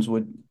friends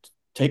would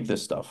take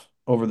this stuff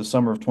over the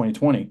summer of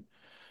 2020.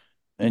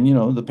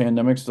 And the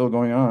pandemic's still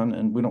going on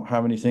and we don't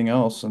have anything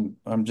else. And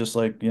I'm just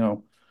like,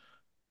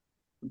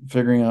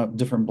 figuring out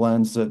different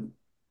blends that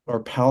are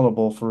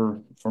palatable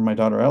for my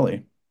daughter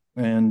Ellie.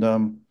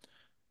 And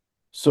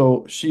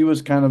so she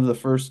was kind of the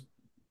first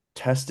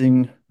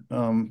testing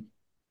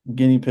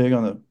guinea pig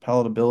on the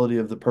palatability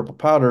of the purple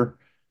powder.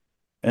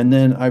 And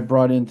then I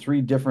brought in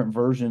 3 different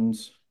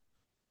versions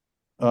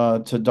to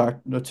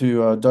Doug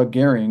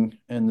Gehring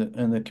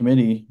and the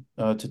committee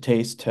to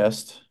taste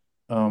test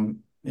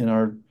in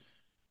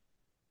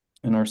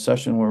our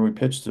session where we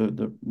pitched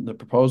the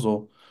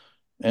proposal.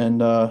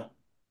 And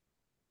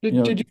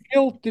you Did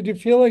know, you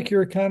feel like you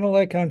were kind of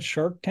like on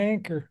Shark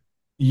Tank or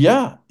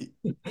yeah,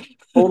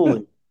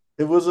 totally.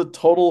 It was a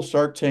total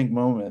Shark Tank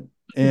moment.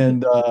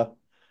 And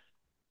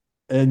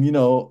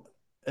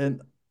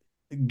and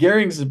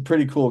Gehring's a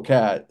pretty cool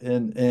cat,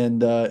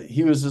 and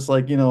he was just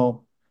like,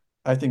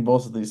 I think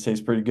both of these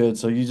taste pretty good.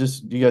 So you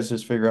guys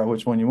just figure out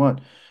which one you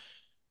want.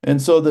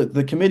 And so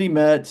the committee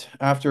met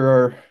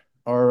after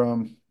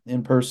our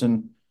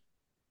in-person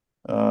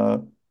uh,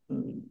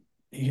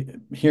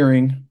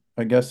 hearing,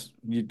 I guess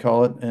you'd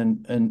call it,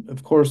 and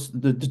of course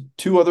the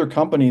 2 other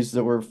companies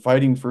that were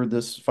fighting for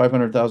this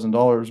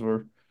 $500,000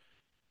 were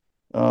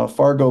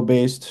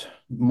Fargo-based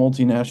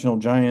multinational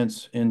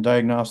giants in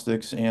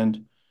diagnostics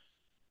and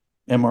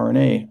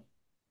mRNA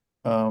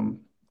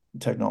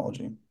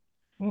technology.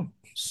 Hmm.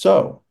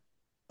 So,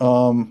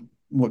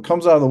 what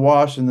comes out of the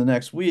wash in the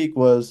next week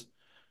was,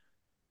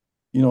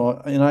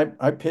 and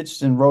I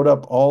pitched and wrote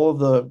up all of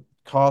the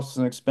costs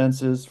and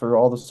expenses for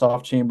all the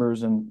soft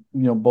chambers and,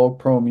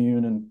 bulk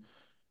Proimmune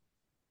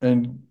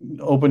and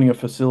opening a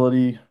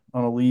facility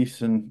on a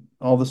lease and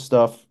all this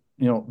stuff,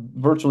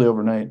 virtually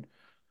overnight.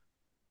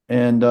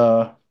 And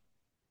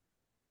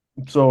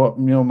so,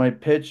 my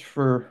pitch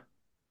for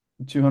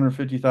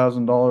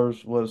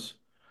 $250,000 was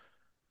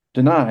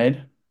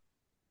denied,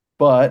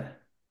 but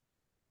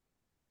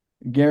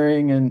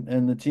Gehring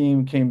and the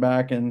team came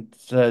back and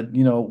said,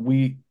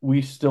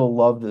 we still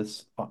love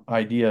this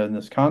idea and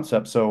this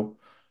concept, so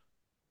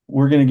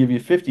we're going to give you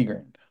 50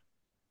 grand,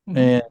 Mhm.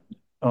 and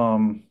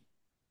um,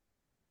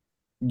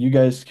 you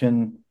guys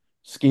can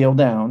scale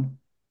down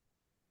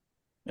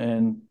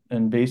and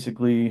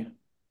basically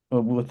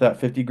with that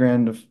 50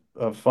 grand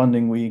of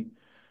funding, we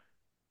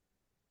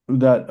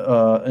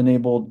that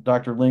enabled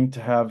Dr. Link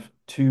to have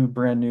 2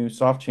 brand new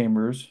soft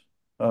chambers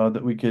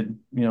that we could,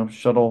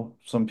 shuttle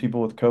some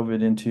people with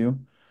COVID into.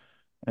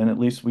 And at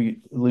least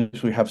we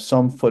have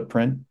some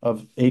footprint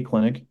of a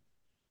clinic,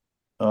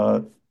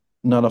 uh,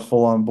 not a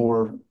full on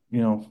bore,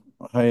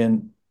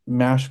 high-end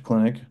MASH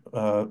clinic,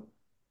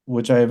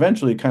 which I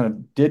eventually kind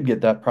of did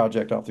get that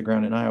project off the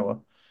ground in Iowa.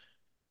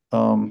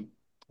 Um,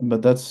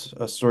 but that's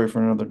a story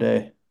for another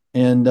day.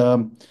 And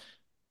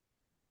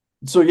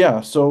so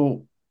yeah,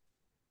 so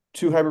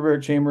 2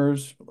 hyperbaric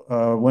chambers,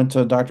 went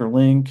to Dr.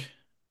 Link,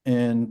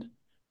 and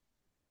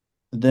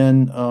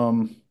then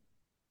the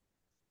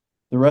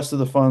rest of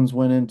the funds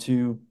went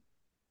into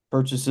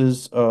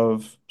purchases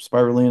of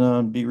spirulina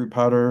and beetroot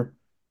powder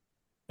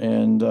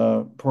and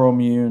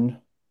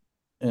Proimmune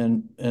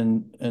and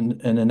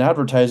an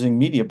advertising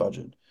media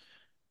budget.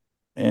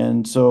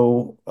 And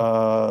so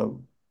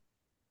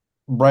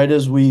right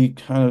as we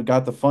kind of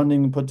got the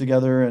funding put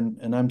together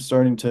and I'm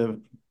starting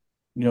to,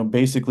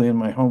 basically in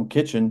my home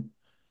kitchen,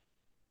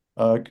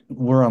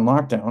 we're on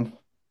lockdown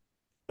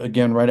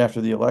again right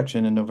after the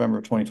election in November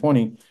of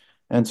 2020.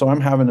 And so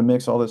I'm having to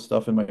mix all this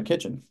stuff in my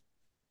kitchen.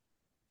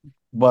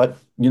 But,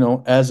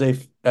 as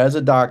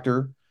a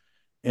doctor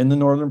in the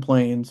Northern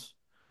Plains,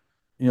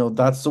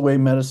 that's the way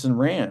medicine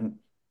ran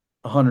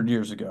 100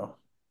 years ago,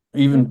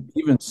 Yeah.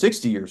 even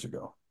 60 years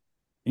ago.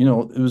 It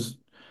was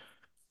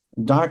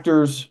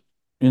doctors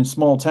in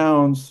small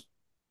towns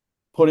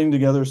putting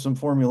together some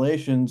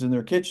formulations in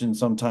their kitchen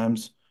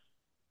sometimes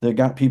that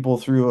got people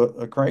through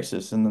a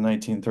crisis in the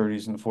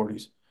 1930s and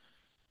 40s.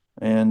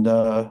 And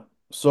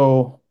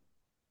so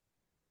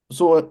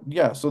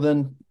yeah, so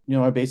then,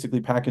 I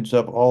basically packaged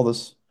up all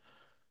this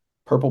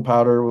purple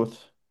powder with,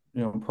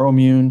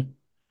 Promune,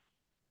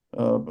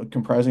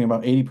 comprising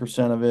about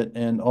 80% of it,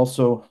 and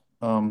also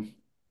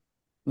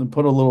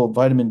put a little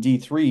vitamin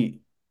D3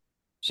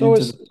 So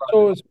into the is so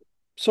product. is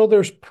so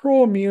there's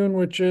ProImmune,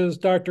 which is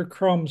Dr.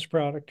 Crumb's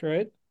product,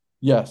 right?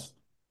 Yes.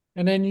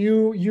 And then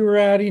you were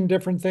adding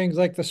different things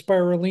like the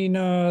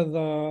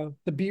spirulina,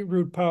 the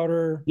beetroot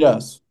powder,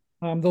 Yes.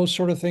 those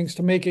sort of things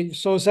to make it.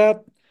 So is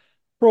that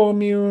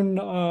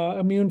ProImmune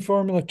Immune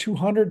Formula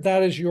 200?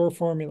 That is your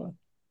formula.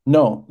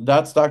 No,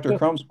 that's Dr. That-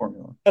 Crumb's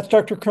formula. That's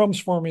Dr. Crumb's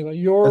formula. That's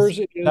Yours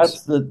is,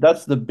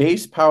 that's the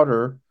base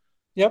powder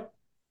yep,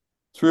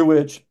 through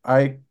which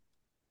I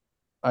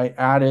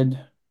added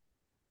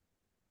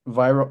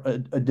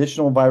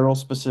additional viral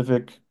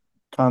specific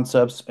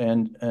concepts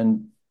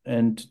and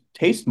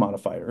taste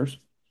modifiers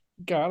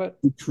got it.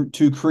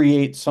 to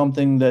create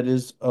something that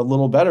is a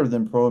little better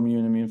than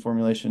ProImmune Immune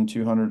Formulation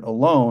 200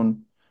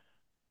 alone.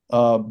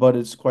 But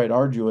it's quite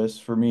arduous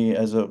for me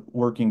as a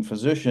working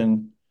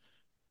physician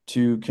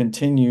to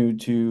continue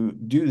to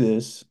do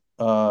this.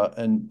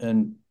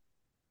 And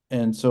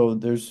so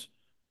there's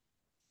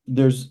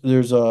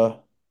a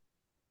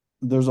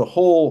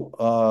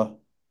whole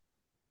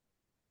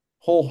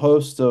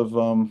host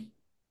of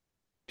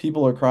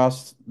people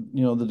across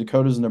the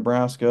Dakotas and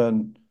Nebraska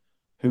and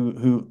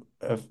who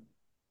have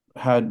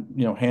had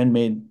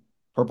handmade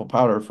purple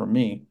powder from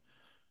me,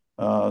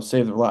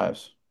 save their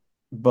lives.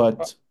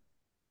 But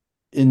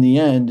in the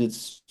end,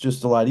 it's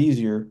just a lot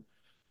easier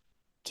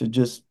to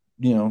just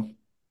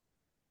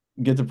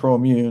get the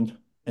ProImmune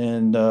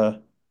and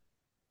the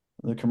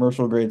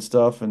commercial grade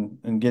stuff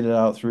and get it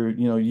out through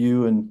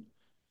you and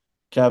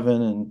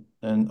Kevin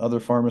and other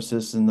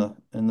pharmacists in the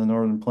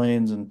Northern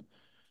Plains. And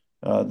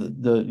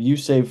the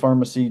USAVE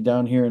pharmacy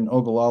down here in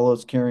Ogallala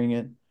is carrying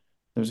it.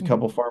 There's a Mhm.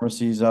 couple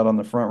pharmacies out on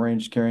the Front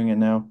Range carrying it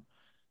now,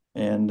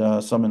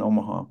 and some in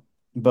Omaha.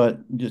 But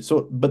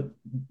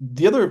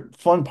the other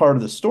fun part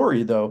of the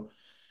story, though,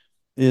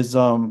 is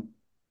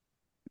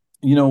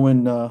you know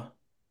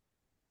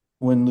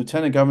when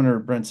Lieutenant Governor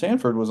Brent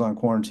Sanford was on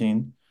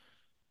quarantine,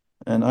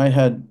 and I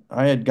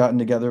had gotten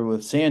together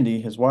with Sandy,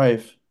 his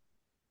wife,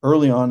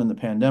 early on in the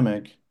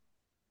pandemic,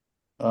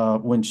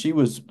 when she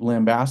was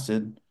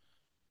lambasted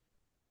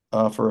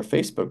for a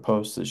Facebook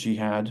post that she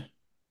had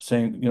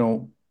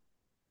saying,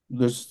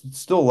 there's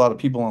still a lot of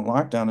people on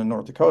lockdown in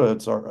North Dakota.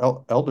 It's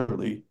our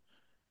elderly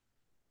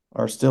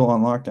are still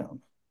on lockdown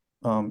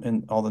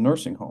in all the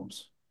nursing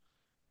homes.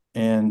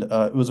 And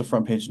it was a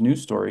front page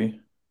news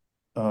story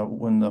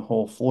when the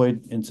whole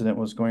Floyd incident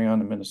was going on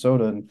in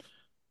Minnesota.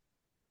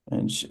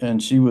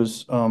 And she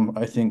was,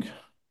 I think,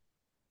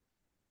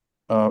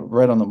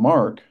 right on the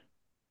mark.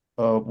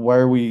 Why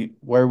are we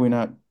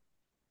not,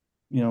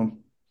 you know,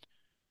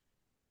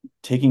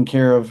 taking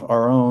care of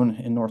our own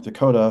in North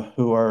Dakota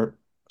who are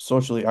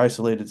socially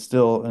isolated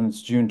still, and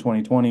it's June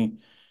 2020.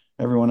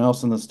 Everyone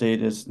else in the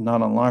state is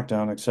not on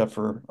lockdown except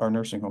for our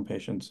nursing home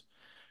patients.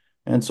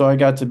 And so I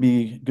got to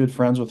be good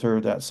friends with her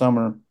that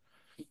summer.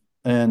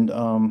 And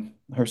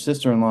her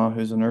sister-in-law,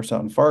 who's a nurse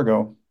out in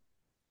Fargo,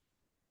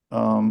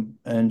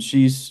 and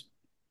she's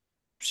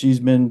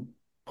been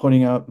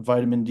putting out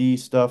vitamin D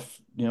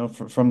stuff,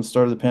 from the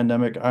start of the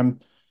pandemic.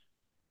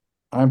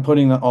 I'm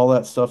putting all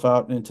that stuff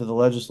out into the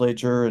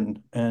legislature,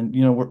 and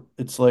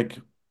it's like,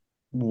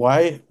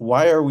 why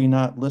are we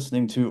not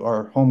listening to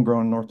our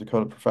homegrown North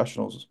Dakota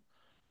professionals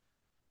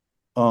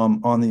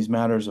on these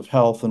matters of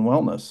health and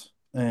wellness?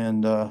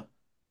 And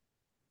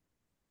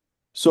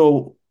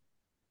so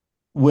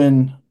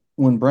when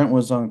Brent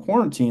was on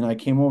quarantine, I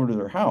came over to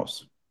their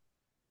house,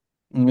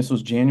 and this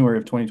was January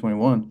of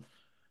 2021,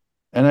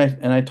 and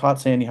I taught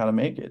Sandy how to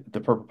make it,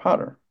 the purple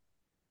powder.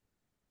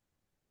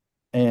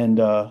 And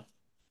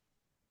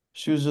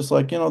she was just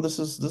like, this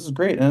is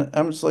great. And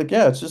I'm just like,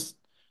 yeah, it's just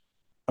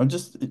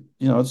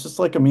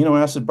like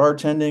amino acid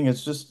bartending.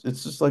 It's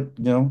just like,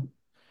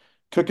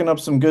 cooking up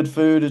some good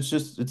food.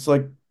 It's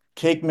like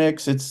cake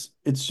mix. It's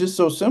just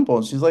so simple.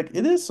 And she's like,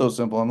 it is so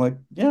simple. I'm like,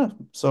 yeah.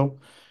 So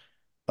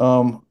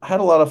I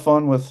had a lot of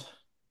fun with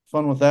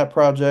that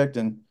project,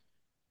 and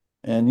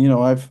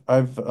I've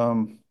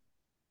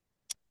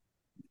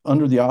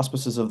under the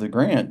auspices of the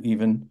grant,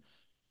 even,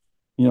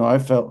 I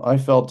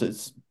felt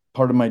it's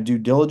part of my due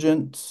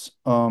diligence,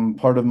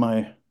 part of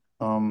my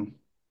um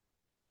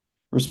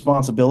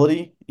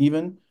responsibility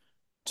even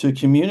to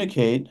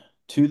communicate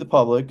to the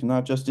public,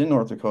 not just in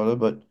North Dakota,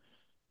 but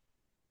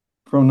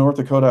from North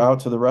Dakota out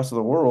to the rest of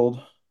the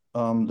world,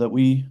 that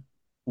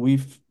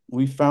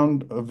we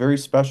found a very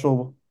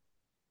special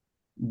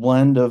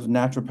blend of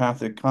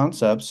naturopathic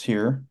concepts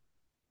here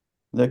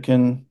that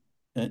can,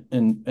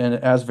 and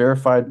as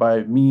verified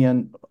by me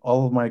and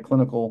all of my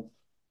clinical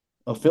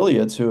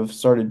affiliates who have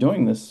started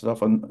doing this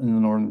stuff in the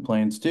Northern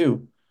Plains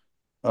too.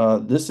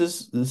 This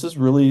is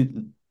really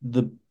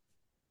the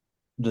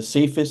the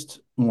safest,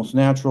 most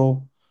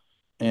natural,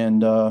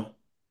 and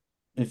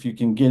if you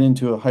can get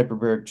into a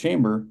hyperbaric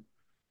chamber,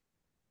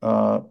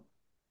 uh,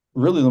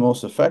 really the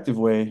most effective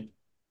way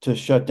to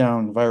shut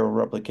down viral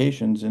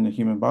replications in the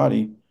human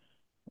body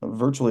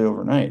virtually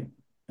overnight.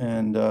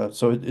 And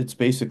so it's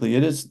basically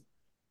it is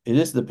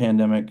the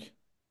pandemic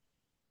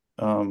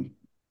um,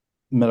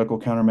 medical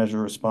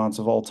countermeasure response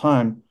of all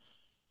time.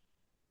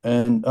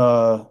 And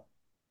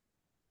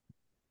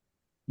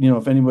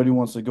if anybody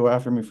wants to go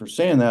after me for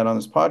saying that on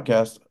this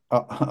podcast,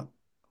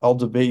 I'll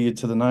debate you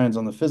to the nines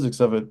on the physics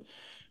of it,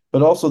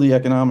 but also the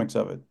economics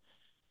of it.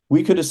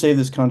 We could have saved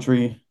this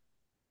country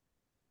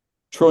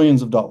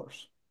trillions of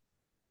dollars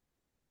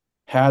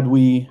had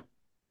we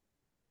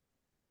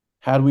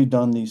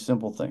done these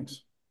simple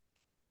things,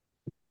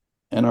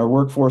 and our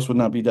workforce would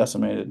not be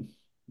decimated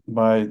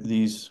by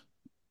these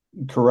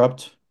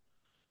corrupt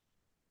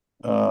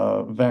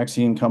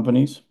vaccine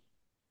companies.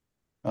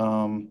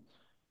 Um,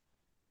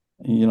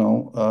 you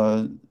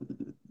know,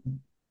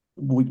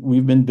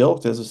 we've been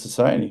built as a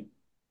society,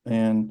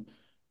 and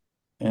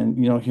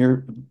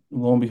here,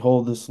 lo and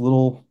behold, this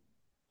little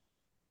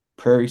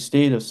prairie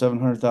state of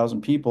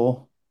 700,000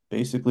 people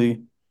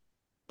basically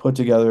put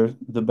together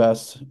the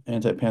best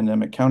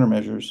anti-pandemic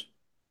countermeasures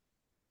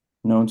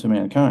known to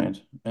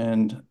mankind.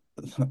 And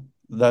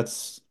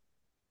that's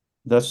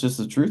that's just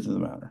the truth of the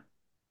matter,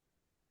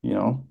 you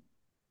know.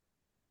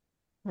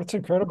 That's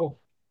incredible.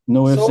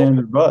 No ifs, So, ands,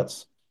 or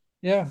buts.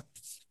 yeah.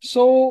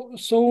 So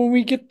when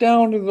we get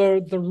down to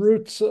the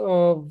roots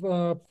of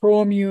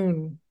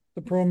ProImmune,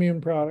 the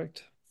ProImmune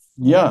product.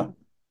 Yeah.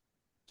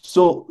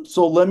 So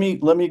let me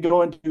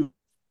go into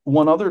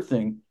one other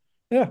thing.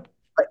 Yeah.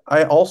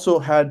 I also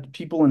had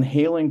people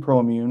inhaling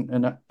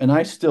ProImmune, and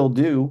I still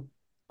do.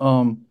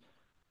 Um,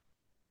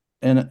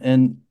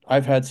 and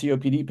I've had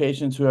COPD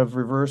patients who have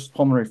reversed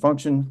pulmonary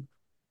function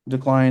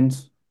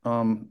declines.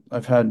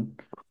 I've had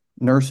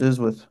nurses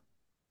with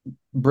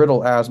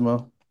brittle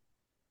asthma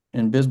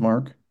in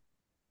Bismarck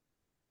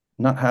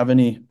not have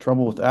any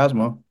trouble with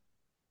asthma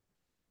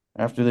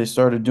after they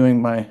started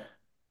doing my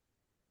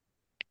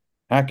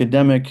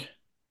academic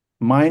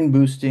mind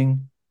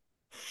boosting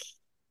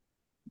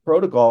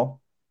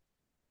protocol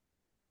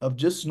of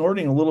just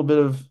snorting a little bit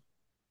of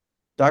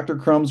Dr.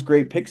 Crumb's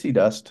great pixie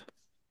dust.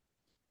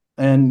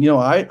 And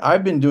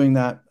I've been doing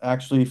that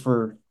actually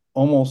for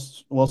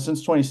almost, well,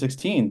 since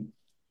 2016.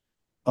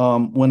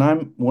 When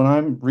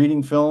I'm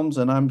reading films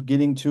and I'm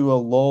getting to a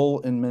lull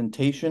in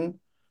mentation,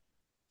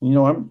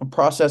 I'm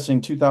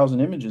processing 2,000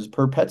 images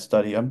per PET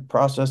study. I'm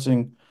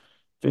processing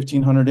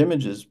 1,500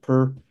 images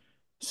per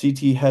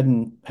CT head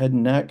and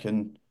neck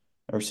and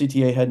or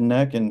CTA head and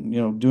neck,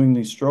 and doing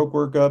these stroke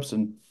workups.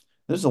 And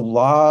there's a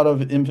lot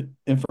of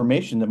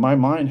information that my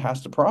mind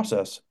has to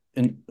process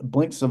in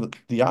blinks of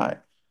the eye.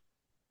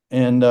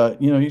 And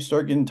you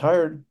start getting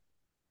tired,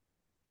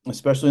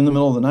 especially in the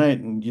middle of the night,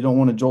 and you don't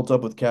want to jolt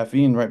up with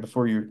caffeine right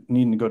before you're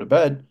needing to go to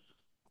bed.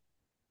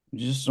 You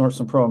just snort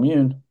some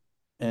ProImmune,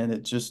 and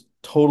it just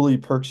totally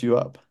perks you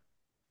up.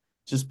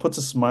 Just puts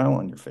a smile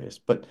on your face.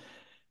 But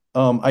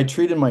I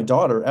treated my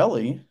daughter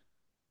Ellie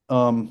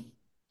um,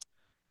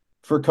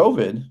 for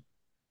COVID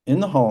in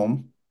the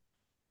home.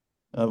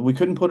 We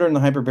couldn't put her in the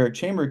hyperbaric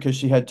chamber because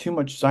she had too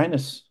much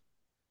sinus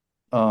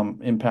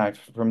impact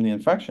from the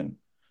infection.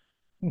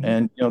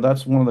 Mhm. And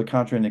that's one of the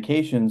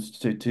contraindications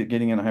to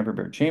getting in a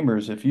hyperbaric chamber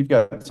is if you've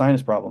got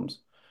sinus problems,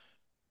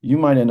 you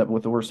might end up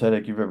with the worst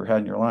headache you've ever had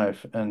in your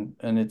life, and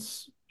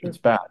it's Sure.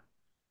 bad.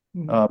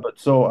 Mhm. But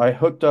so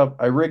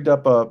I rigged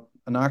up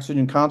an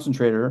oxygen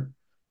concentrator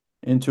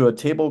into a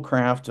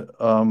tablecraft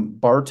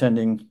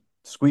bartending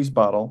squeeze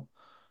bottle,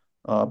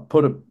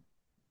 put a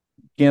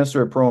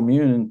canister of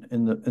ProImmune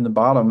in the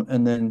bottom,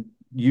 and then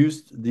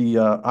used the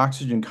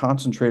oxygen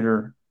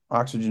concentrator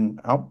oxygen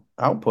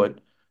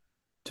output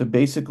to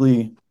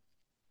basically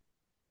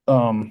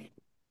um,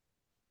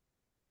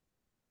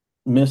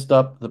 mist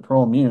up the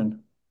ProImmune.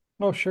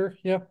 Oh, sure.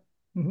 Yeah.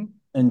 Hmm.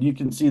 And you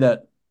can see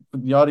that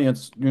the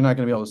audience, you're not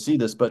going to be able to see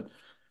this, but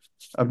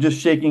I'm just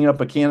shaking up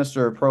a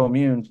canister of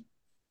ProImmune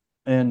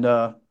and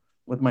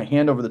with my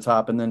hand over the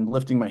top and then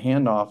lifting my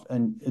hand off.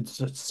 And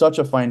it's such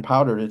a fine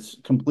powder, it's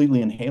completely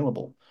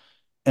inhalable.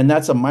 And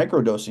that's a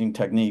microdosing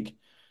technique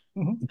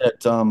Hmm.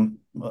 that,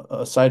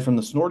 aside from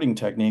the snorting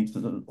technique,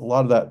 a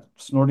lot of that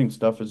snorting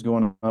stuff is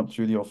going up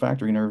through the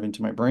olfactory nerve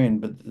into my brain.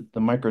 But the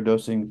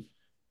microdosing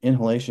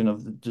inhalation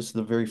of just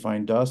the very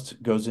fine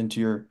dust goes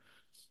into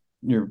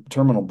your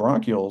terminal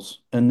bronchioles,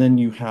 and then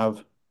you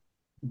have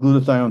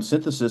glutathione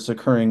synthesis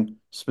occurring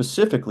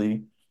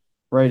specifically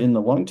right in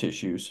the lung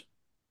tissues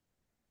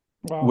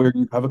Wow. where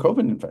you have a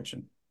COVID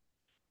infection.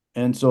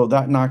 And so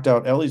that knocked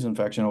out Ellie's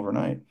infection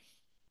overnight.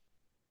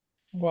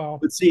 Wow.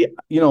 But see,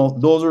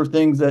 those are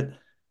things that,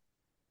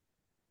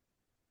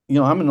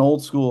 I'm an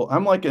old school.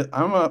 I'm like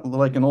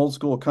an old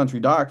school country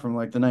doc from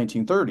like the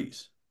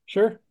 1930s.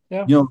 Sure.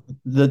 Yeah.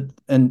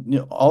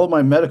 All of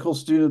my medical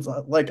students,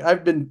 like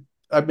I've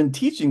been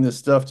teaching this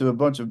stuff to a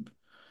bunch of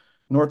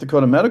North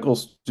Dakota medical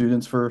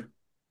students for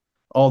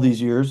all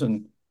these years,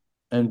 and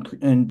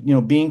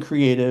being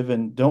creative,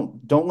 and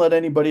don't let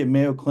anybody at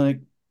Mayo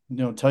Clinic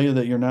tell you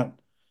that you're not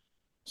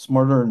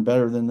smarter and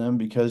better than them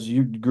because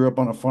you grew up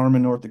on a farm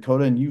in North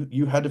Dakota, and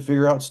you had to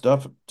figure out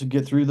stuff to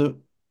get through the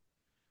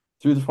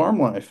farm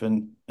life,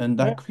 and Right.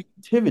 that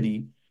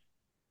creativity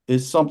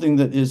is something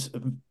that is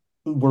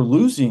we're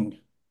losing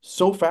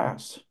so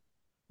fast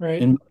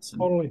Right. in medicine.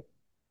 Totally.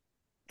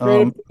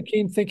 Creative Um,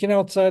 thinking, thinking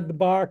outside the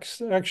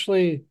box.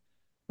 Actually,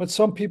 what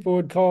some people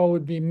would call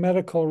would be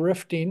medical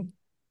rifting,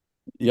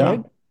 yeah,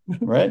 right?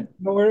 right.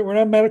 No, we're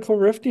not medical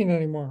rifting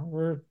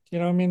anymore.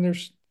 I mean,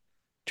 there's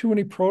too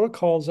many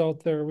protocols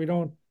out there. We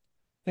don't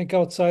think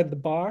outside the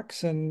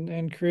box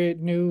and create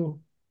new,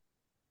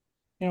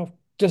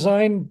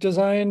 design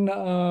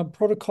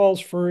protocols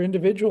for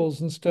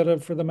individuals instead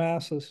of for the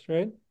masses,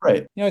 right?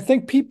 Right. I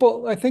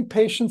think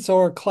patients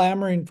are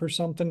clamoring for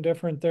something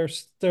different.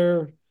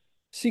 They're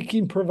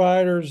seeking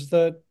providers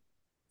that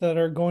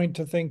are going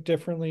to think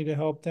differently to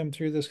help them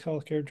through this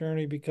healthcare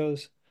journey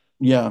because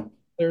Yeah.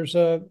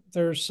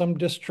 there's some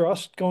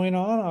distrust going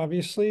on,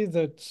 obviously,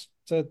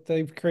 that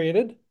they've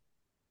created.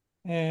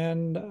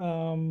 And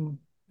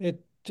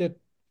it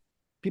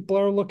people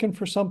are looking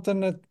for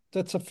something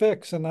that's a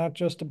fix and not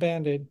just a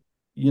band-aid.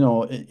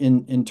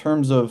 In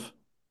terms of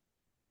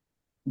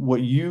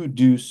what you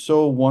do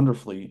so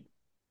wonderfully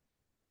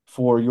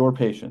for your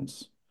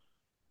patients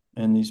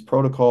and these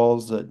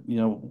protocols that,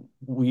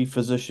 we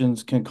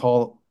physicians can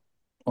call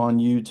on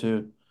you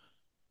to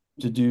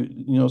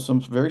do,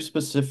 some very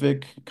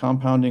specific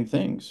compounding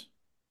things.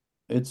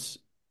 It's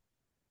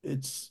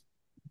it's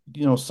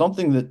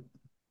something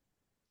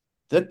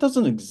that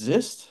doesn't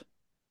exist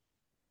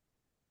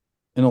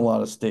in a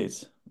lot of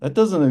states. That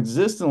doesn't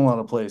exist in a lot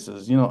of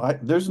places.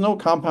 There's no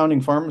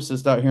compounding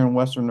pharmacist out here in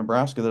Western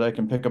Nebraska that I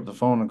can pick up the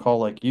phone and call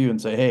like you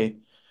and say, "Hey,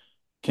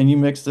 can you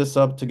mix this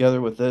up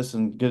together with this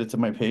and get it to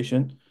my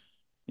patient?"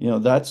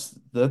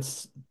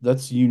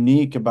 That's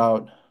unique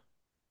about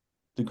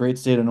the great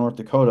state of North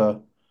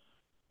Dakota.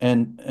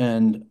 And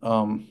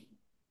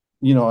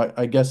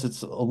I guess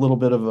it's a little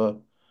bit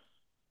of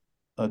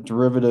a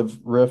derivative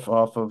riff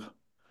off of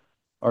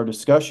our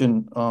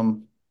discussion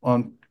on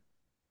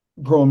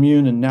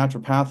proimmune and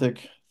naturopathic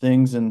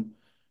things and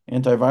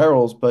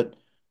antivirals, but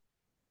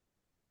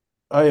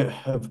I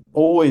have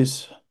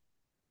always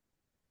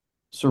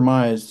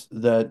surmised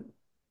that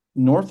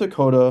North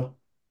Dakota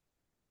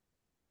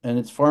and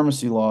its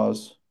pharmacy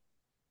laws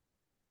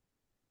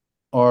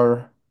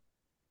are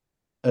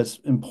as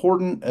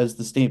important as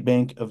the State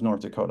Bank of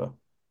North Dakota.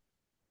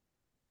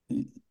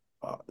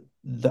 Uh,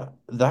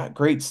 that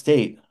great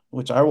state,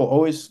 which I will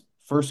always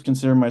first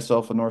consider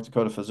myself a North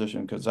Dakota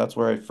physician because that's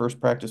where I first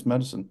practiced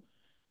medicine.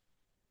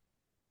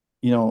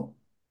 You know,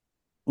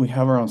 we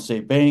have our own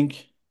state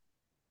bank,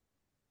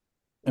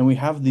 and we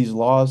have these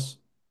laws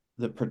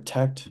that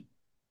protect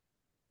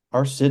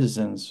our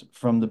citizens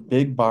from the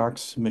big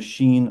box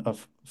machine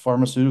of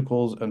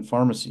pharmaceuticals and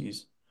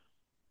pharmacies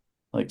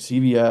like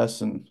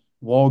CVS and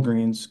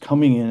Walgreens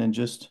coming in and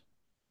just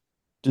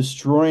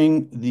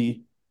destroying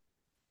the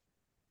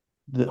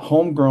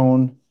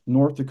homegrown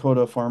North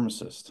Dakota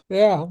pharmacist.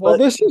 Yeah, well, But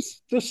this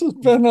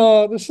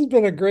has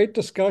been a great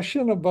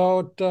discussion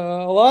about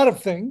a lot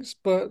of things,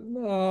 but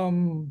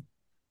man,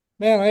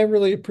 I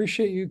really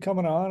appreciate you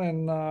coming on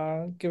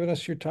and giving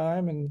us your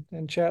time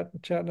and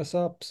chatting us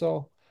up.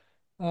 So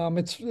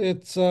it's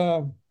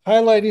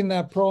highlighting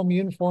that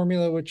pro-immune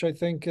formula, which I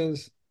think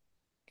has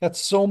got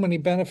so many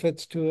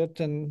benefits to it,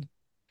 and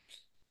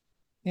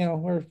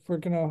we're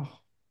gonna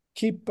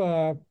keep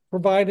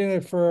providing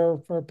it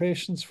for our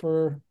patients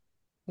for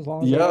as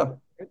long as we have. yeah,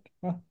 Right?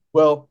 Huh?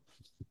 well,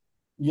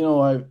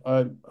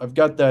 I've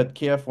got that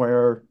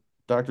KFYR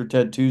Dr.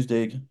 Ted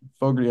Tuesday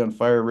Fogarty on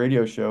Fire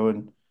radio show,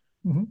 and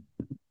Mhm.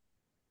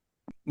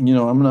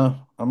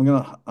 I'm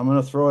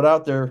gonna throw it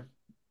out there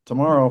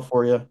tomorrow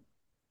for you.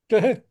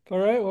 Good. All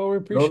right. Well, we Go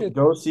appreciate it.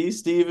 go see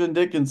Steven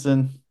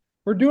Dickinson.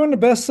 We're doing the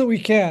best that we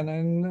can,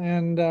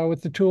 and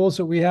with the tools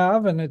that we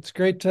have, and it's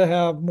great to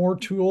have more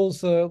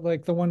tools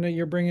like the one that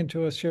you're bringing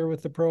to us here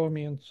with the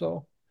ProImmune.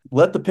 So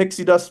Let the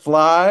pixie dust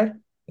fly.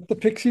 let the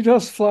pixie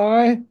dust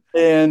fly.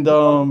 And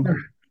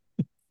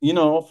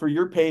for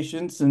your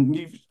patients,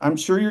 and I'm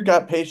sure you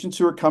got patients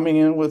who are coming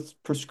in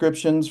with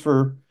prescriptions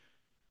for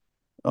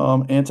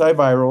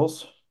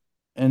antivirals.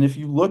 And if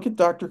you look at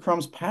Dr.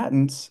 Crumb's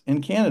patents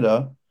in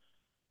Canada,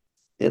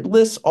 it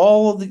lists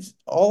all of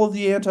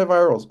the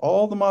antivirals,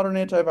 all the modern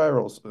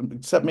antivirals,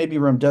 except maybe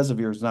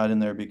remdesivir is not in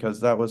there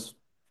because that was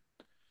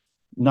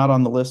not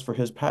on the list for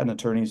his patent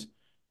attorneys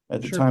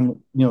at the Sure.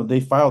 time. They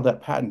filed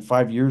that patent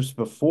 5 years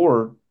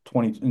before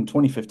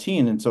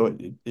 2015, and so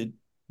it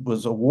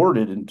was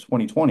awarded in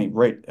 2020,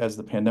 right as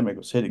the pandemic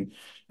was hitting.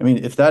 I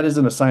mean, if that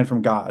isn't a sign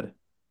from God,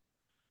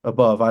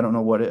 above. I don't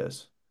know what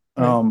is.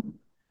 Right. Um,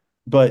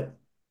 but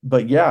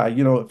but yeah,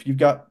 if you've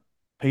got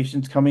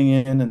patients coming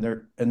in and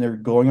they're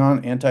going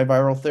on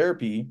antiviral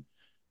therapy,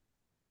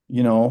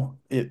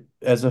 it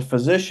as a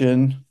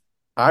physician,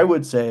 I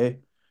would say,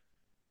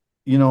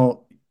 you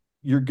know,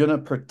 you're gonna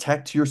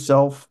protect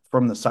yourself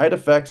from the side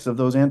effects of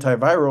those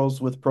antivirals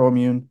with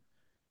Proimmune,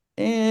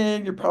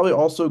 and you're probably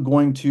also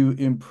going to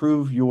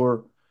improve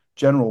your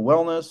general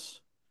wellness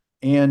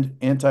and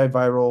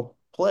antiviral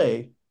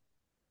play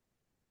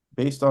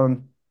based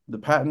on the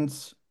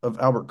patents of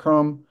Albert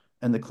Crum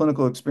and the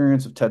clinical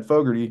experience of Ted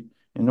Fogarty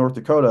in North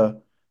Dakota.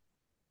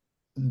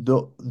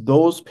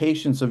 Those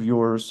patients of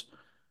yours,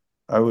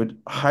 I would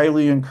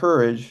highly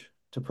encourage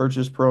to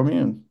purchase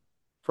Proimmune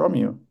from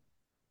you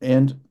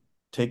and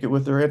take it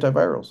with their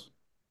antivirals.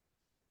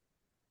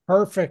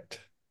 Perfect.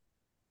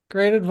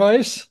 Great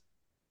advice,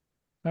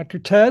 Dr.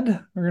 Ted.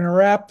 We're going to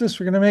wrap this.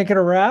 We're going to make it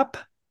a wrap.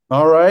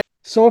 All right.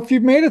 So if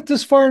you've made it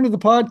this far into the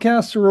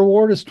podcast, the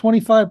reward is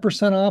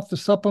 25% off the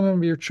supplement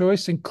of your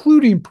choice,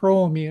 including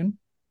Proimmune,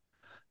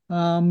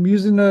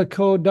 using the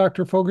code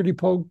Dr. Fogarty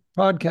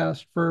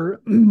podcast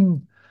for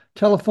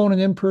telephone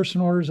and in-person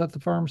orders at the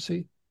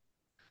pharmacy.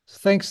 So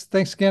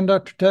thanks again,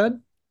 Dr.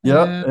 Ted.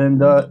 Yep.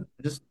 And And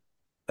just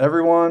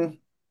everyone,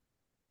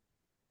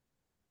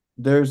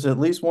 there's at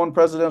least one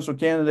presidential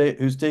candidate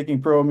who's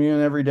taking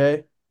Proimmune every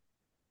day.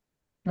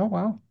 oh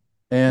wow,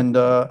 And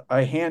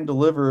I hand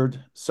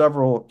delivered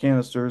several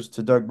canisters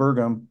to Doug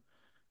Burgum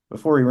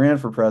before he ran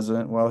for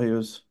president while he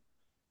was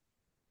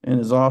in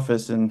his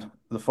office in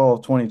the fall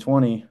of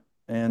 2020.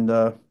 And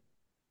I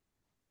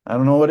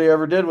don't know what he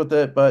ever did with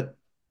it, but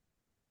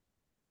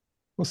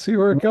we'll see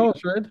where it maybe,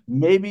 goes, right?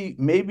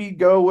 maybe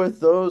go with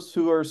those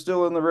who are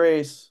still in the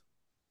race.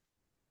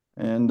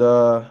 And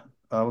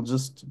I'll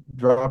just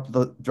drop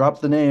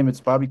the name. It's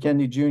Bobby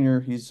Kennedy Jr.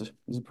 He's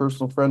a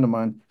personal friend of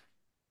mine.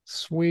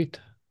 Sweet.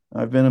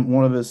 I've been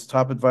one of his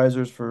top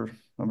advisors for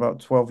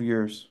about 12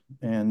 years.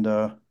 And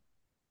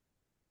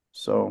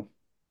so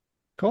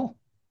Cool.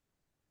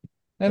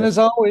 And that's as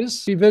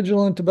always, be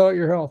vigilant about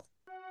your health.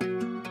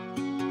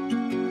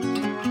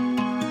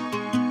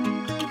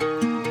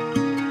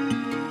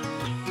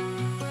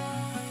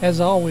 As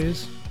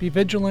always, be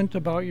vigilant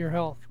about your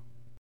health.